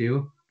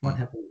 negative, what Mm.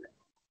 happens?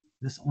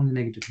 There's only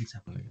negative things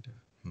happen. Negative.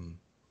 Mm,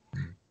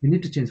 mm. You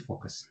need to change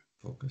focus.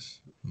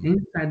 Focus. Mm,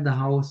 Inside the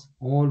house,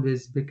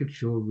 always make it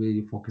sure where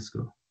your focus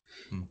go.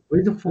 mm,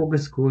 Where the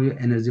focus go, your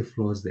energy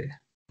flows there.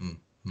 mm,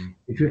 mm,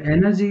 If your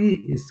energy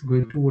is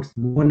going towards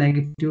more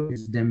negative,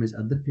 it's damage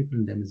other people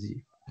and damage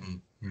you. mm,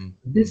 mm, mm,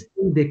 This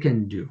thing they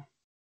can do.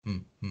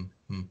 mm, mm,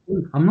 mm.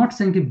 I'm not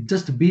saying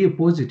just be a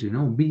positive,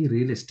 be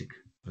realistic.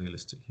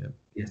 Realistic. Yep.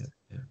 Yes. Yep.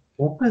 Yeah.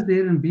 Focus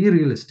there and be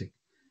realistic.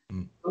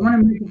 Mm, I mm,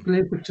 want to make a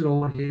clear picture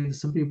over here.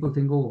 Some people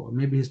think, oh,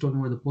 maybe he's talking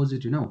about the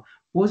positive. No,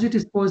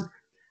 positive. Suppose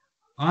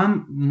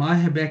I'm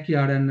my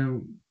backyard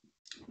and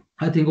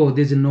I think, oh,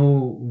 there's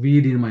no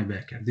weed in my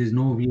backyard. There's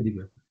no weed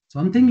here. So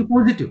I'm thinking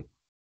positive.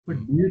 But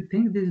mm. do you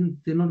think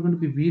there's not going to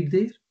be weed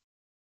there?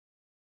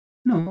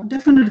 No,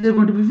 definitely there's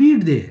going to be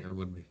weed there. That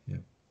would be. Yeah.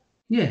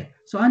 Yeah.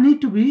 So I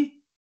need to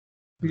be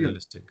real.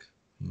 Realistic.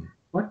 Mm,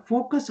 But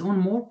focus on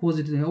more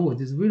positive. Oh,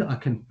 this weed, I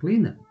can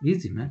clean it.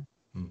 Easy, man.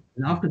 mm,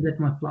 And mm. after that,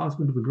 my flowers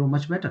going to be grow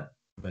much better.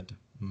 Better.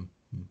 Mm,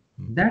 mm,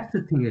 mm, That's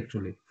the thing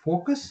actually.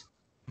 Focus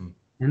mm,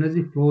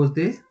 Energy flows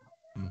there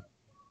mm,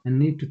 and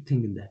need to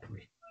think in that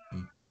way.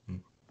 mm,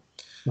 mm,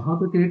 So how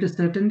to create a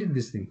certainty?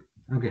 This thing.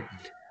 Okay.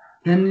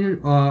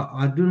 Then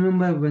I do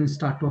remember when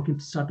start talking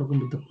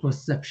about the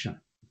perception.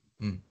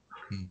 mm,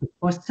 mm, The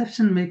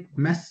perception make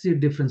massive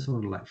difference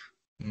for life.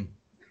 mm,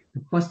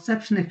 The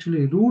perception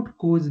actually root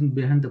cause in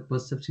behind the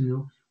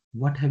perception.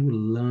 What have you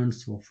learned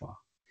so far?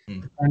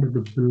 mm, The kind of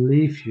the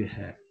belief you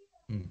have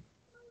mm,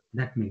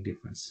 that make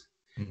difference.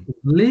 mm, The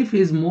belief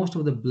is most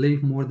of the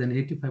belief, more than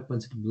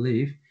 85%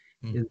 belief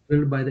mm, is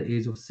built by the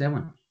age of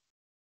 7.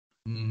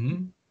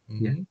 mhm,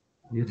 Yeah, mhm,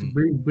 it's a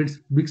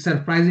mm. big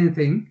surprising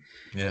thing.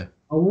 Yeah.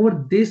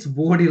 Over this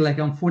body, like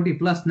I'm 40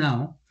 plus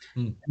now,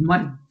 Mm,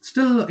 my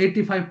still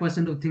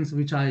 85% of things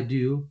which I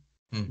do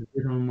mm. is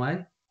based on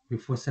my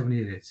before 7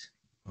 years.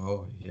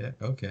 Oh, yeah.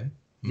 Okay.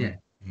 Yeah. Mm,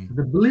 mm, So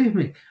the believe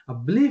me, a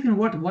belief in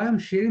what why I'm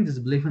sharing this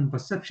belief and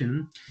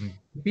perception. mm,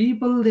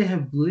 People they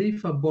have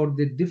belief about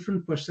the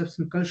different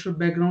perception, cultural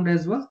background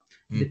as well.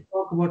 mm, They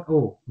talk about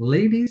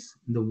ladies,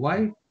 the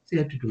wife, they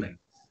have to do like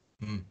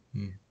mm, mm,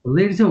 mm,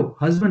 ladies,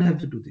 husband have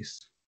to do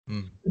this.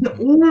 mm, They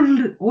mm,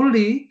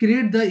 already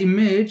create the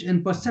image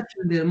and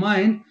perception in their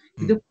mind.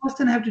 mm, The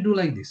person have to do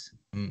like this.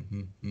 mm,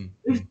 mm, mm,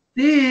 If mm,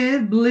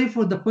 their belief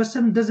or the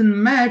person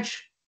doesn't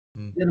match,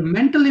 mm, their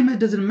mental image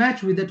doesn't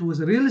match with that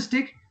was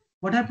realistic,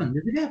 what happens?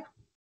 There's a gap.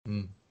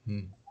 mm,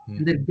 mm, mm,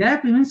 And the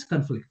gap means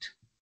conflict.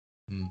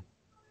 mm,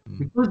 mm,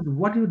 Because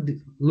what you're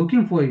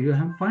looking for, you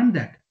have find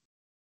that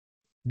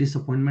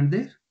disappointment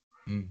there,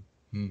 mm,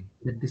 mm,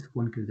 that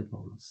disappointment creates the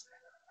problems.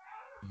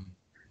 mm,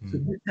 So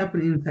mm, this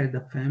happen inside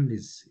the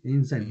families,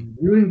 inside mm,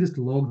 during this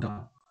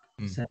lockdown.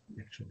 It's mm, happening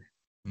actually.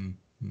 mm,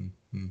 mm,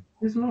 mm.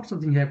 There's lots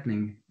of things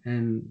happening,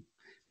 and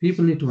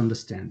people need to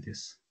understand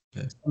this.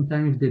 Yeah.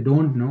 Sometimes if they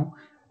don't know,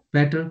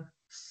 better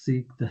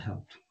seek the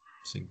help.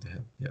 Seek the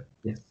help. Yeah.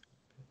 Yes.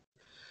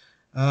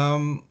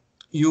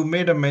 You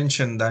made a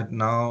mention that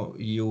now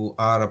you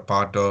are a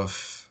part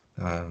of,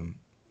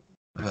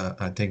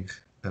 I think,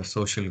 a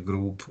social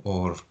group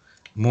or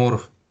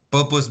more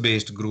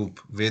purpose-based group,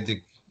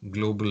 Vedic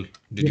Global.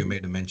 Did Yeah. you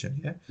made a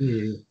mention? Yeah.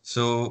 Yeah.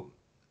 So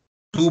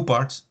two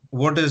parts.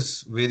 What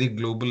is Vedic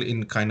Global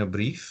in kind of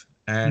brief?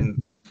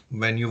 And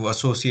when you've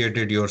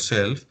associated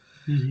yourself,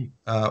 Mhm.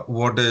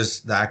 what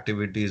is the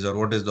activities or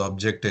what is the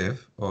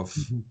objective of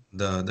Mhm.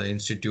 the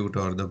institute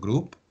or the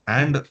group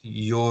Mhm. and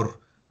your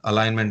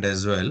alignment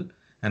as well?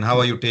 And how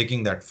are you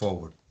taking that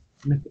forward?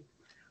 Mhm.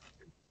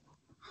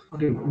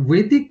 Okay,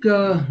 Vedic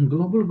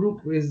Global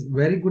Group is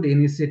very good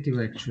initiative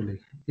actually.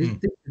 Is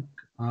Mm,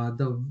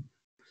 the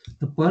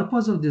the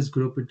purpose of this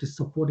group it is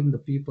supporting the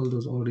people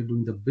those already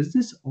doing the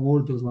business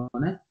or those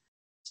wanna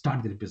start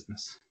their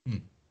business.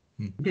 mm,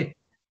 mm, Okay,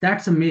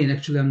 that's the main.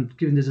 Actually, I'm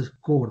giving this a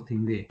core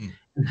thing there mm,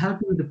 and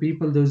helping the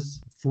people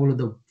those follow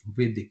the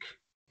Vedic.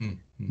 mm,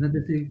 mm,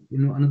 Another thing,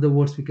 another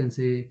words we can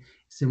say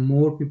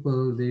more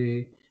people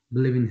they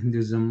believe in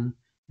Hinduism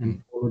and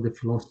mm, follow the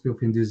philosophy of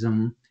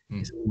Hinduism.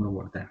 mm, Is more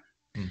about that.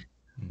 mm,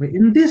 mm, But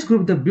in this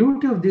group, the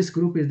beauty of this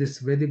group is this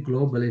very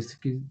global. Is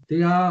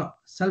they are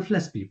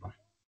selfless people.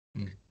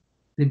 mm,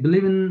 They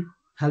believe in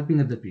helping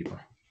other people.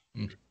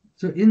 mm,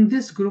 So in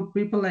this group,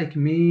 people like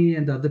me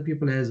and the other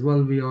people as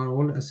well, we are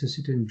all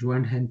associated and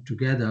joined hand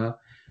together.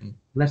 mm,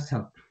 Let's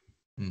help.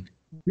 mm,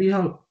 We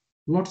have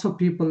lots of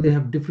people. They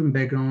have different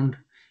background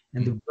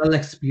and mm, they're well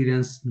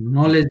experienced,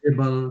 mm,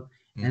 knowledgeable,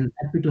 mm, and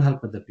happy to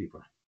help other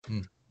people.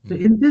 mm, So mm,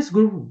 in this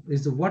group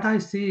is what I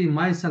see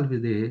myself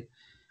is there.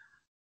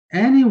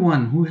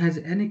 Anyone who has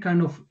any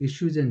kind of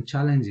issues and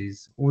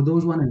challenges or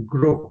those want to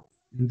grow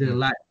in their mm,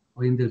 life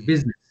or in their mm,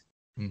 business,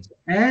 mm,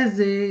 as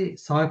a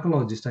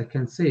psychologist I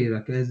can say,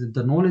 like, as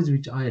the knowledge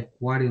which I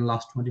acquired in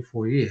last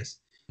 24 years,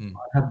 mm,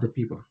 I help the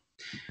people.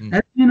 mm,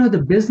 As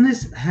the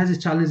business has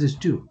its challenges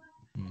too.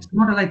 mm, It's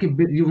not like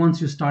you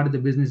once you started the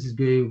business is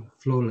going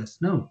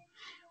flawless. No,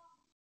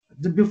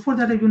 before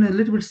that I've been a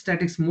little bit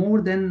statics.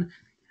 More than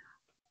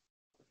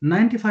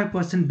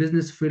 95%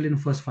 business failed in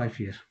first 5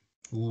 years.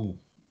 Ooh,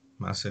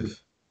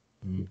 massive.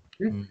 Mm,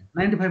 Okay? mm,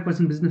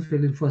 95% business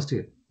failed in first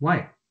year.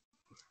 Why?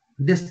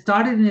 They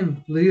started in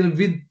a real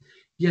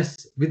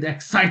with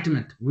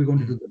excitement. We're going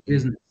to mm, do the mm,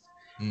 business.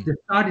 mm, They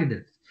started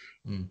it.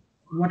 mm,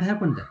 What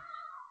happened there?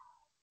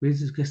 Where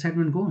is this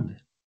excitement going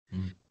there?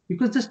 mm,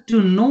 Because just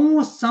to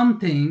know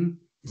something,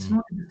 it's mm,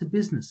 not just the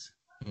business.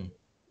 mm,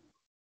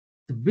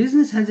 The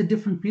business has a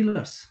different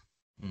pillars.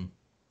 mm,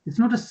 It's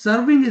not a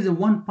serving is a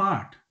one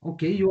part.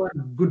 Okay, mm, you are a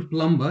good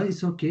plumber.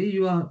 It's okay.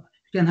 You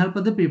can help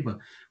other people.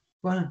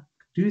 But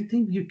do you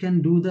think you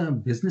can do the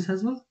business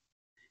as well?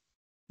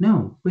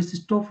 No,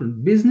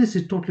 business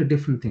is totally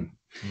different thing.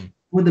 mm,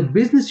 For the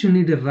business, you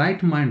need a right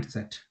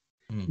mindset.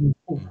 mm,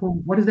 mm,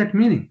 What is that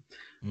meaning?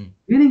 mm,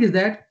 Meaning is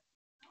that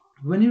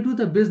when you do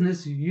the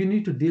business, you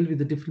need to deal with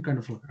the different kind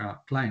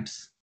of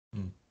clients.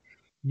 mm,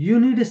 You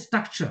need a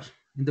structure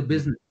in the mm,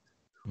 business.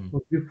 mm,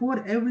 But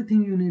before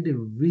everything, you need a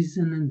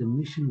vision and the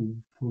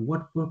mission for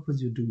what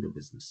purpose you're doing the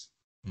business.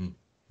 mm,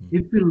 mm,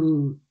 If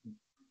you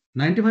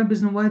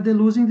 95% why they're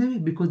losing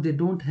them because they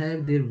don't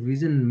have their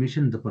vision,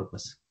 mission, the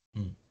purpose.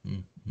 mm,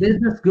 mm, They mm,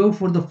 just go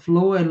for the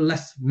flow and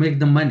let's make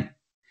the money.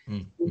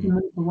 Making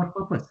money for what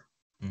purpose?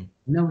 mm,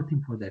 Never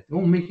think for that.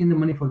 Oh, making the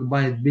money for to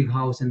buy a big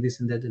house and this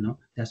and that.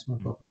 That's not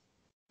mm, purpose.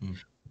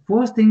 mm,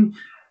 First thing,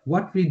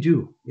 what we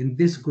do in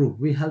this group,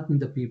 we helping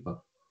the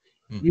people.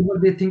 mm,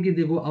 Even they think if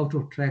they go out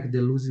of track,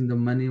 they're losing the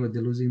money or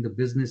they're losing the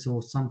business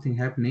or something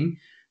happening.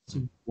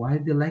 So why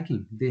are they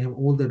lacking? They have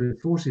all the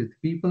resources.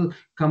 People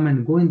come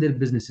and go in their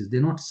businesses. They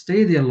not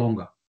stay there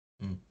longer.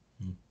 mm,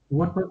 mm,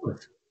 What mm,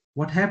 purpose?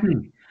 What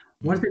happening?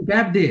 What's mm, the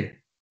gap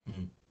there?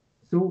 mm,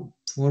 So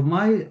for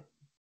my,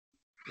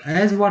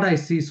 as what I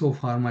see so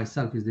far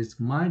myself is this,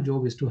 my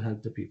job is to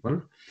help the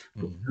people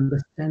to mm,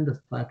 understand the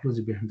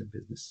psychology behind the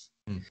business.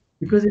 mm,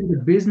 mm, Because in the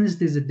business,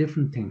 there's a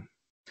different thing.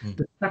 mm,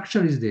 The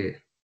structure is there,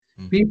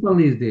 mm, people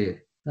is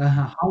there,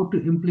 how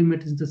to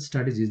implement the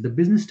strategies. The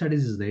business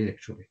strategies is there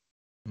actually.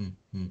 mm,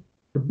 mm,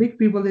 The big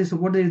people is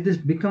what is this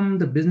become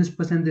the business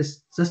person.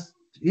 This just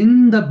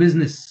in the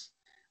business.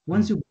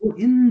 Once mm, you go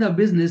in the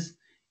business,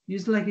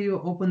 it's like you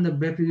open the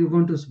bakery. You're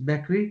going to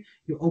bakery.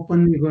 You're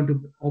going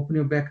to open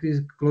your bakery,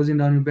 closing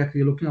down your bakery.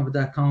 You're looking up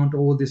the account,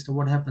 all this stuff.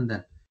 What happened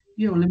then?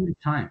 You have limited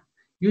time.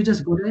 You mm,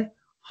 just got a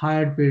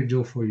hired paid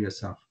job for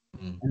yourself,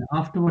 mm. and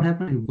after what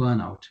happened, you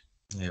burn out.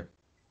 Yep.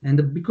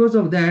 And because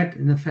of that,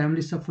 in the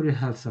family suffer, your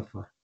health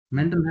suffer,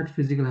 Mm, mental health,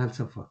 physical health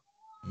suffer.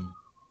 mm,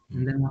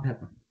 And mm, then what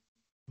happened?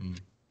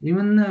 mm,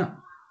 Even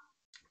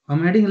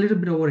I'm adding a little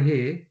bit over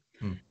here.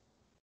 mm,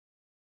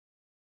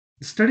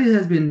 Studies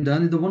has been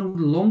done. It's the one of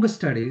the longest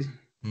studies,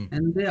 mm,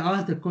 and they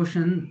ask the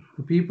question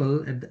to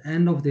people at the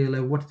end of their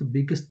life, what's the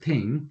biggest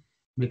thing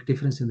make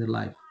difference in their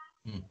life?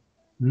 mm,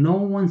 No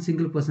one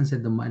single person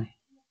said the money.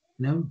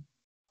 No,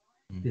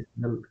 mm, it's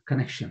the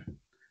connection,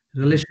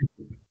 mm.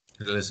 relationship.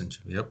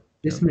 Relationship. Yep.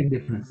 This Yep. make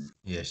difference.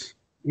 Yes.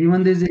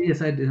 Even there's a,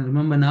 yes, I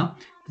remember now.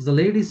 There's a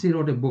lady, she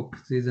wrote a book.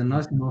 She's a Mm,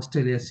 nurse in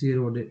Australia. She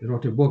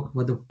wrote a book.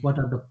 What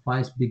are the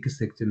five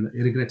biggest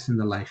regrets in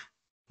the life?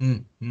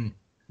 mm, mm,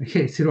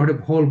 Okay, she wrote a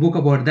whole book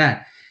about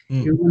that.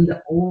 mm, Even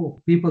the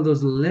old people,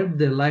 those lived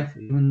their life,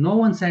 even no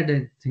one said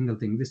a single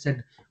thing. They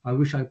said, I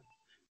wish I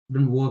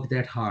couldn't work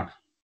that hard.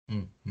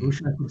 mm, I mm,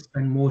 wish I could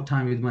spend more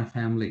time with my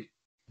family.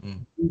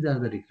 mm, These are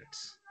the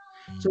regrets.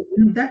 mm, So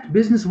in that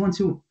business, once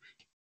you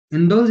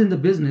indulge in the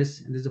business,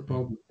 there's a mm,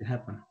 problem to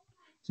happen.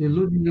 So you're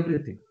mm, losing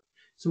everything.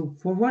 So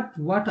for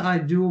what I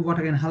do, what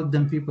I can help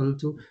them people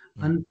to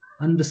mm,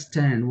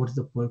 understand what is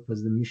the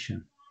purpose, the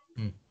mission,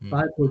 mm, mm,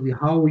 psychology,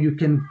 how you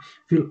can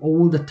feel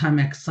all the time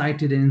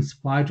excited and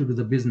inspired to do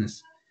the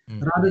business,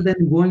 mm, rather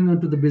than going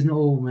on to the business.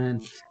 Oh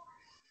man,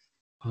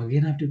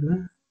 again I have to go.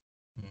 And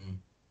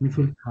mm, you mm,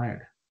 feel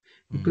tired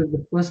mm, because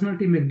the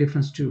personality make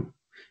difference too.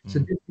 So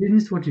mm, this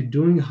business, what you're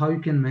doing, how you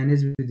can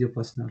manage with your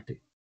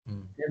personality.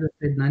 mm, As I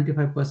said,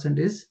 95%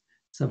 is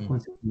mm,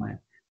 subconscious mind.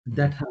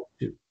 That mm, helps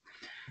too.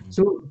 mm,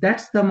 So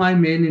that's the my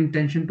main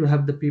intention to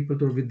have the people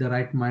to with the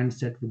right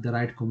mindset, with the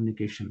right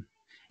communication,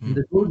 and mm,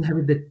 the goal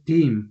having the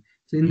team.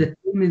 So in mm, the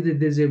team is that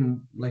there's a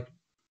like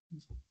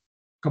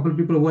couple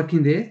people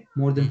working there,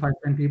 more than mm, 5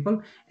 10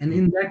 people, and mm,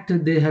 in that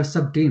they have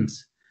sub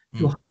teams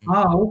to mm,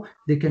 how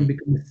they can mm,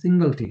 become a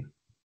single team.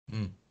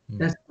 mm, mm,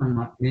 That's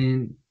my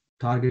main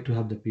target to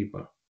have the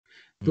people.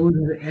 mm, Those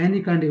are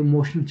any kind of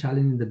emotional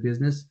challenge in the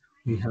business,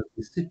 we mm, have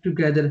to sit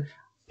together,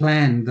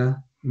 plan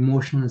the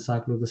emotional and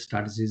psychological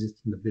strategies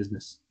in the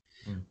business.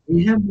 mm,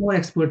 We mm, have more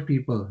expert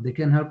people, they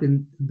can help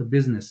in the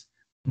business.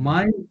 mm.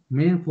 My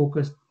main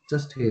focus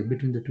just here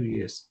between the 2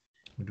 years.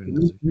 Between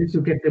the We need cities.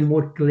 to get them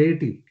more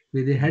clarity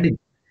where they're Mm, heading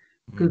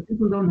mm, because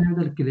people don't have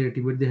the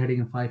clarity where they're heading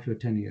in 5 or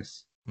 10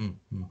 years. mm,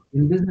 mm,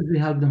 In business, we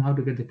help them how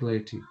to get the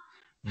clarity,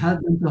 mm,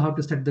 help them to how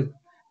to set the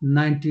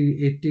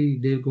 90,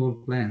 80-day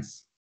goal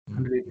plans, mm,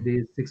 180 mm,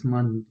 days, 6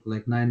 months,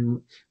 like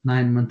 9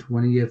 month,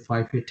 1 year,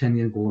 5 year, 10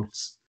 year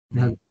goals.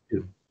 We help mm,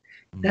 them do.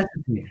 mm, mm. That's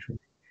the thing actually.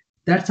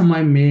 That's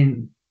my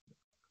main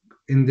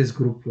in this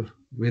group,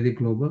 very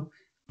global,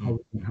 how Mm.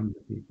 we can help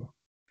the people.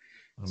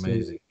 So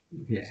Amazing,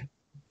 yeah. amazing,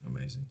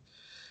 amazing.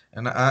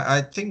 And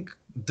I think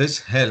this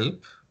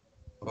help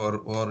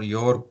or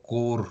your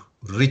core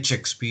rich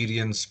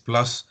experience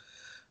plus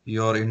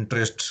your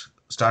interest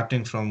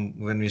starting from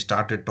when we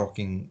started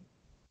talking,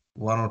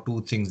 one or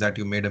two things that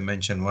you made a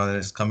mention. One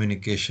is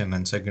communication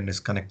and second is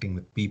connecting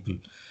with people.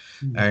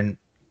 Mm-hmm. And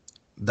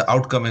the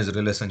outcome is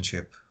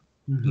relationship.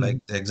 Mm-hmm.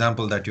 Like the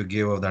example that you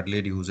gave of that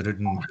lady who's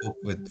written book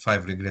with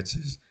five regrets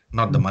is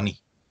not the money,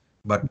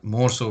 but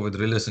more so with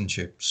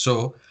relationship.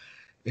 So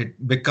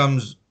it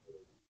becomes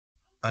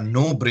a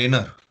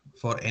no-brainer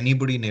for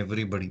anybody and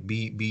everybody,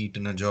 be it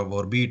in a job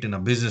or be it in a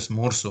business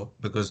more so,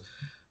 because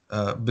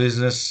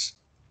business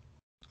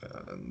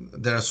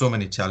there are so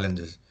many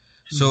challenges.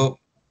 Mm-hmm. So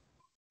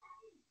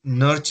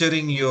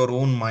nurturing your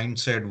own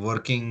mindset,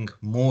 working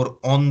more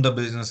on the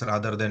business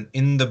rather than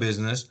in the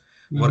business,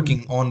 Mm-hmm.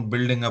 working on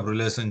building up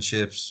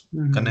relationships,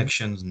 Mm-hmm.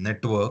 connections,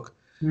 network,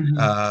 Mm-hmm.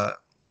 uh,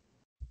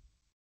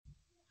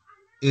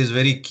 is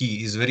very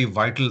key, is very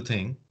vital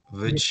thing,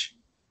 Yeah. which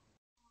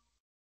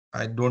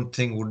I don't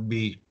think would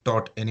be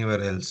taught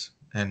anywhere else.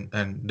 And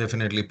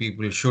definitely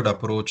people should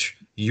approach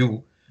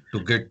you to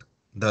get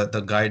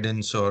the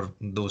guidance or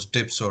those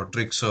tips or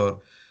tricks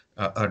or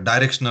a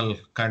directional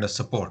kind of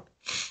support.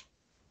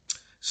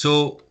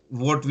 So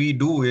what we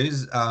do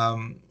is,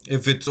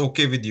 if it's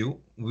okay with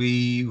you,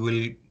 we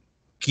will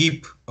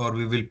keep, or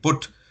we will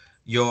put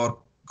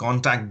your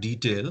contact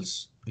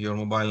details, your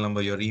mobile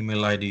number, your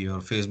email ID, your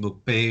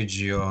Facebook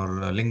page, your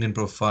LinkedIn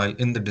profile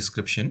in the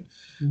description,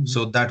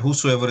 so that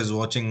whosoever is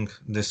watching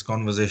this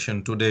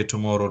conversation today,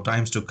 tomorrow,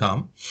 times to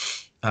come,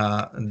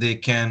 they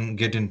can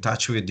get in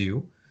touch with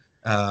you,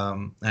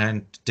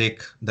 and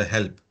take the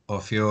help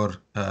of your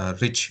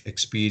rich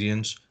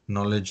experience,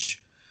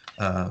 knowledge,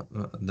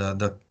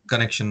 the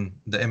connection,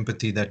 the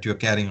empathy that you're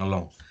carrying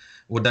along.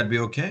 Would that be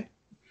okay?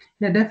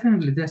 Yeah,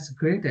 definitely. That's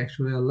great.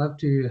 Actually, I love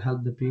to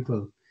help the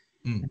people,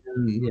 Mm,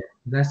 and yeah,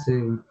 that's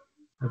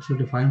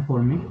absolutely fine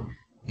for me.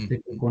 mm, They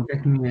can mm.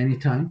 contact me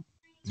anytime.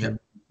 Yeah. So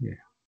yeah,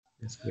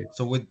 that's great.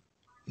 So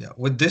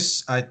with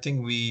this, I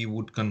think we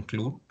would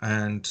conclude.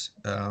 And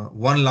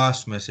one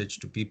last message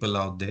to people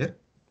out there,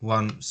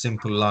 one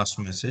simple last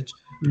message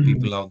to Hmm.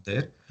 people out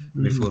there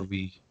Hmm. before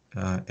we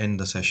end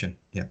the session.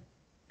 Yeah.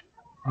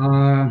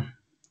 Uh,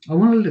 I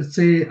want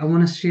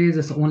to share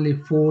just only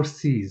four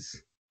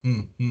C's.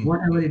 Mm, mm,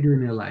 Whatever you do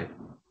in your life,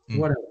 mm,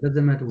 whatever,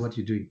 doesn't matter what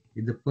you're doing,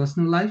 either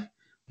personal life,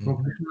 mm,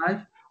 professional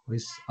life, or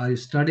are you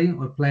studying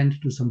or planning to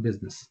do some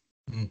business.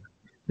 mm,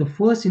 The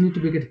first, you need to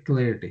be get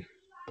clarity.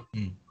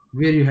 mm,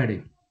 Where you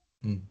heading?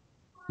 mm,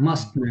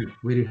 Must know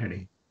where you're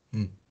heading.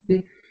 mm,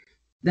 Okay?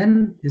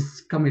 Then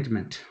is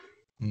commitment,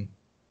 mm,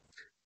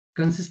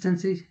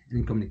 consistency,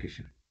 and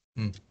communication.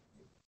 mm,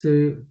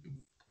 So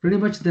pretty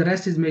much the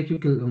rest is make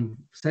you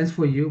sense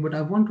for you. But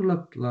I want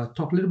to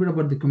talk a little bit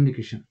about the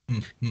communication.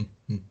 mm, mm,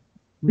 mm,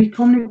 We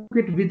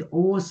communicate with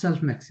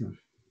ourselves maximum.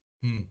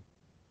 mm,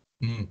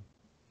 mm,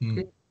 mm,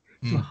 Okay,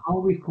 so mm, how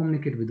we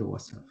communicate with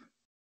ourselves?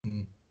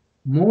 mm,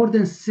 More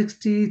than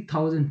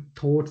 60,000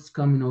 thoughts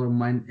come in our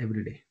mind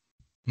every day,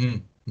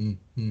 mm, mm,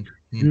 mm,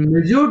 mm, and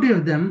majority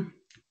of them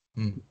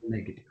mm,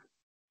 negative.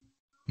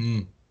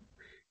 mm,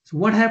 So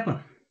what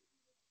happens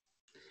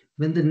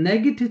when the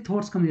negative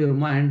thoughts come in your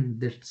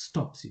mind? That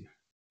stops you,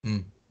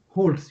 mm,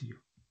 holds you,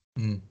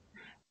 mm,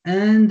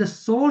 and the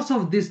source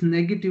of this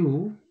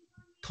negative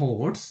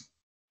thoughts,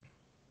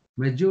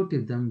 majority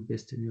of them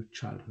based in your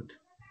childhood.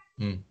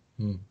 mm,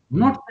 mm, I'm mm.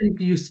 not saying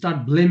you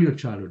start blaming your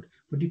childhood,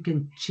 but you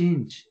can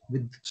change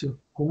with your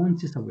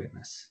conscious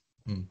awareness.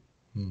 Mm,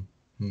 mm,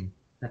 mm,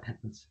 That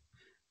happens.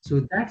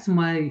 So that's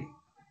my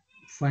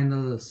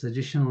final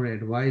suggestion or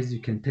advice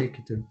you can take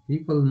it. And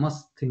people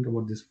must think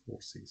about these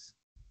forces: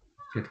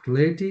 get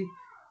clarity,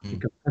 mm,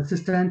 become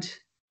consistent,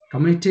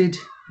 committed,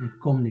 and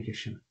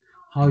communication.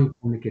 How mm, you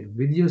communicate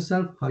with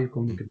yourself, how you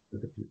mm, communicate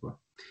with other people.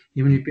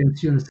 Even mm, you can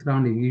see on the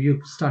surrounding, if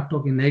you start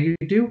talking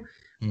negative,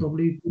 mm,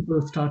 probably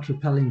people start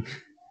repelling.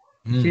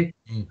 mm, Okay,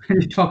 mm, when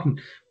you're mm. talking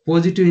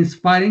positive,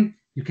 inspiring,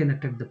 you can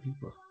attract the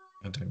people.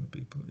 Attacking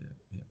people. Yeah,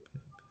 yeah,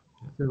 yeah,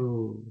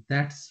 So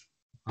that's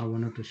I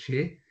wanted to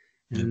share.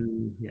 yeah.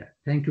 And yeah,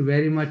 thank you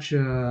very much,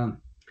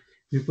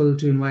 people,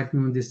 to invite me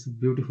on this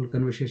beautiful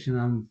conversation.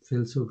 I'm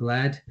feel so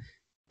glad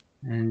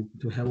and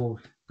to have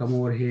come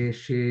over here,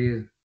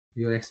 share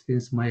your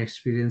experience, my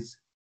experience.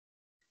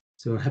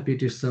 So happy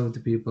to serve the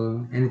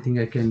people. Anything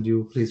I can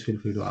do, please feel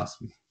free to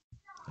ask me.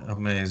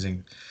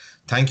 Amazing.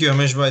 Thank you,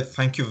 Amish bhai.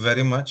 Thank you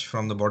very much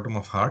from the bottom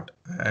of heart,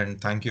 and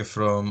thank you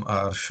from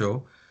our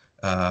show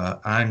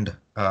and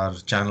our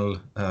channel,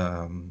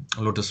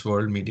 Lotus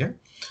World Media.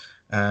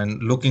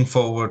 And looking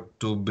forward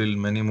to build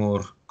many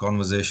more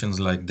conversations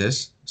like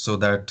this, so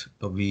that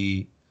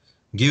we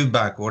give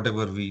back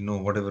whatever we know,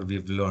 whatever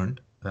we've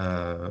learned,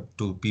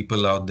 to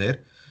people out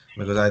there,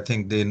 because I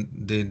think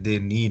they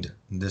need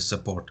this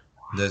support.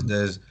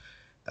 There's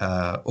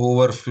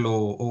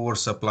overflow,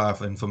 oversupply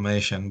of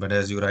information, but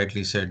as you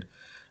rightly said,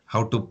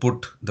 how to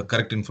put the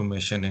correct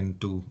information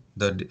into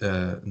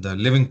the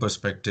living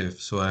perspective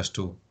so as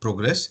to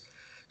progress.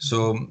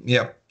 So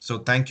yeah, so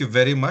thank you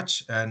very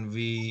much, and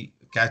we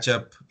catch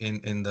up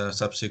in the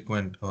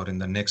subsequent or in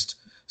the next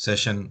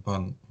session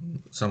on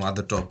some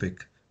other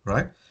topic,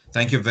 right?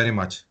 Thank you very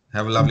much.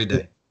 Have a Thank lovely you.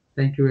 day.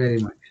 Thank you very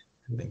much.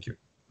 Thank you.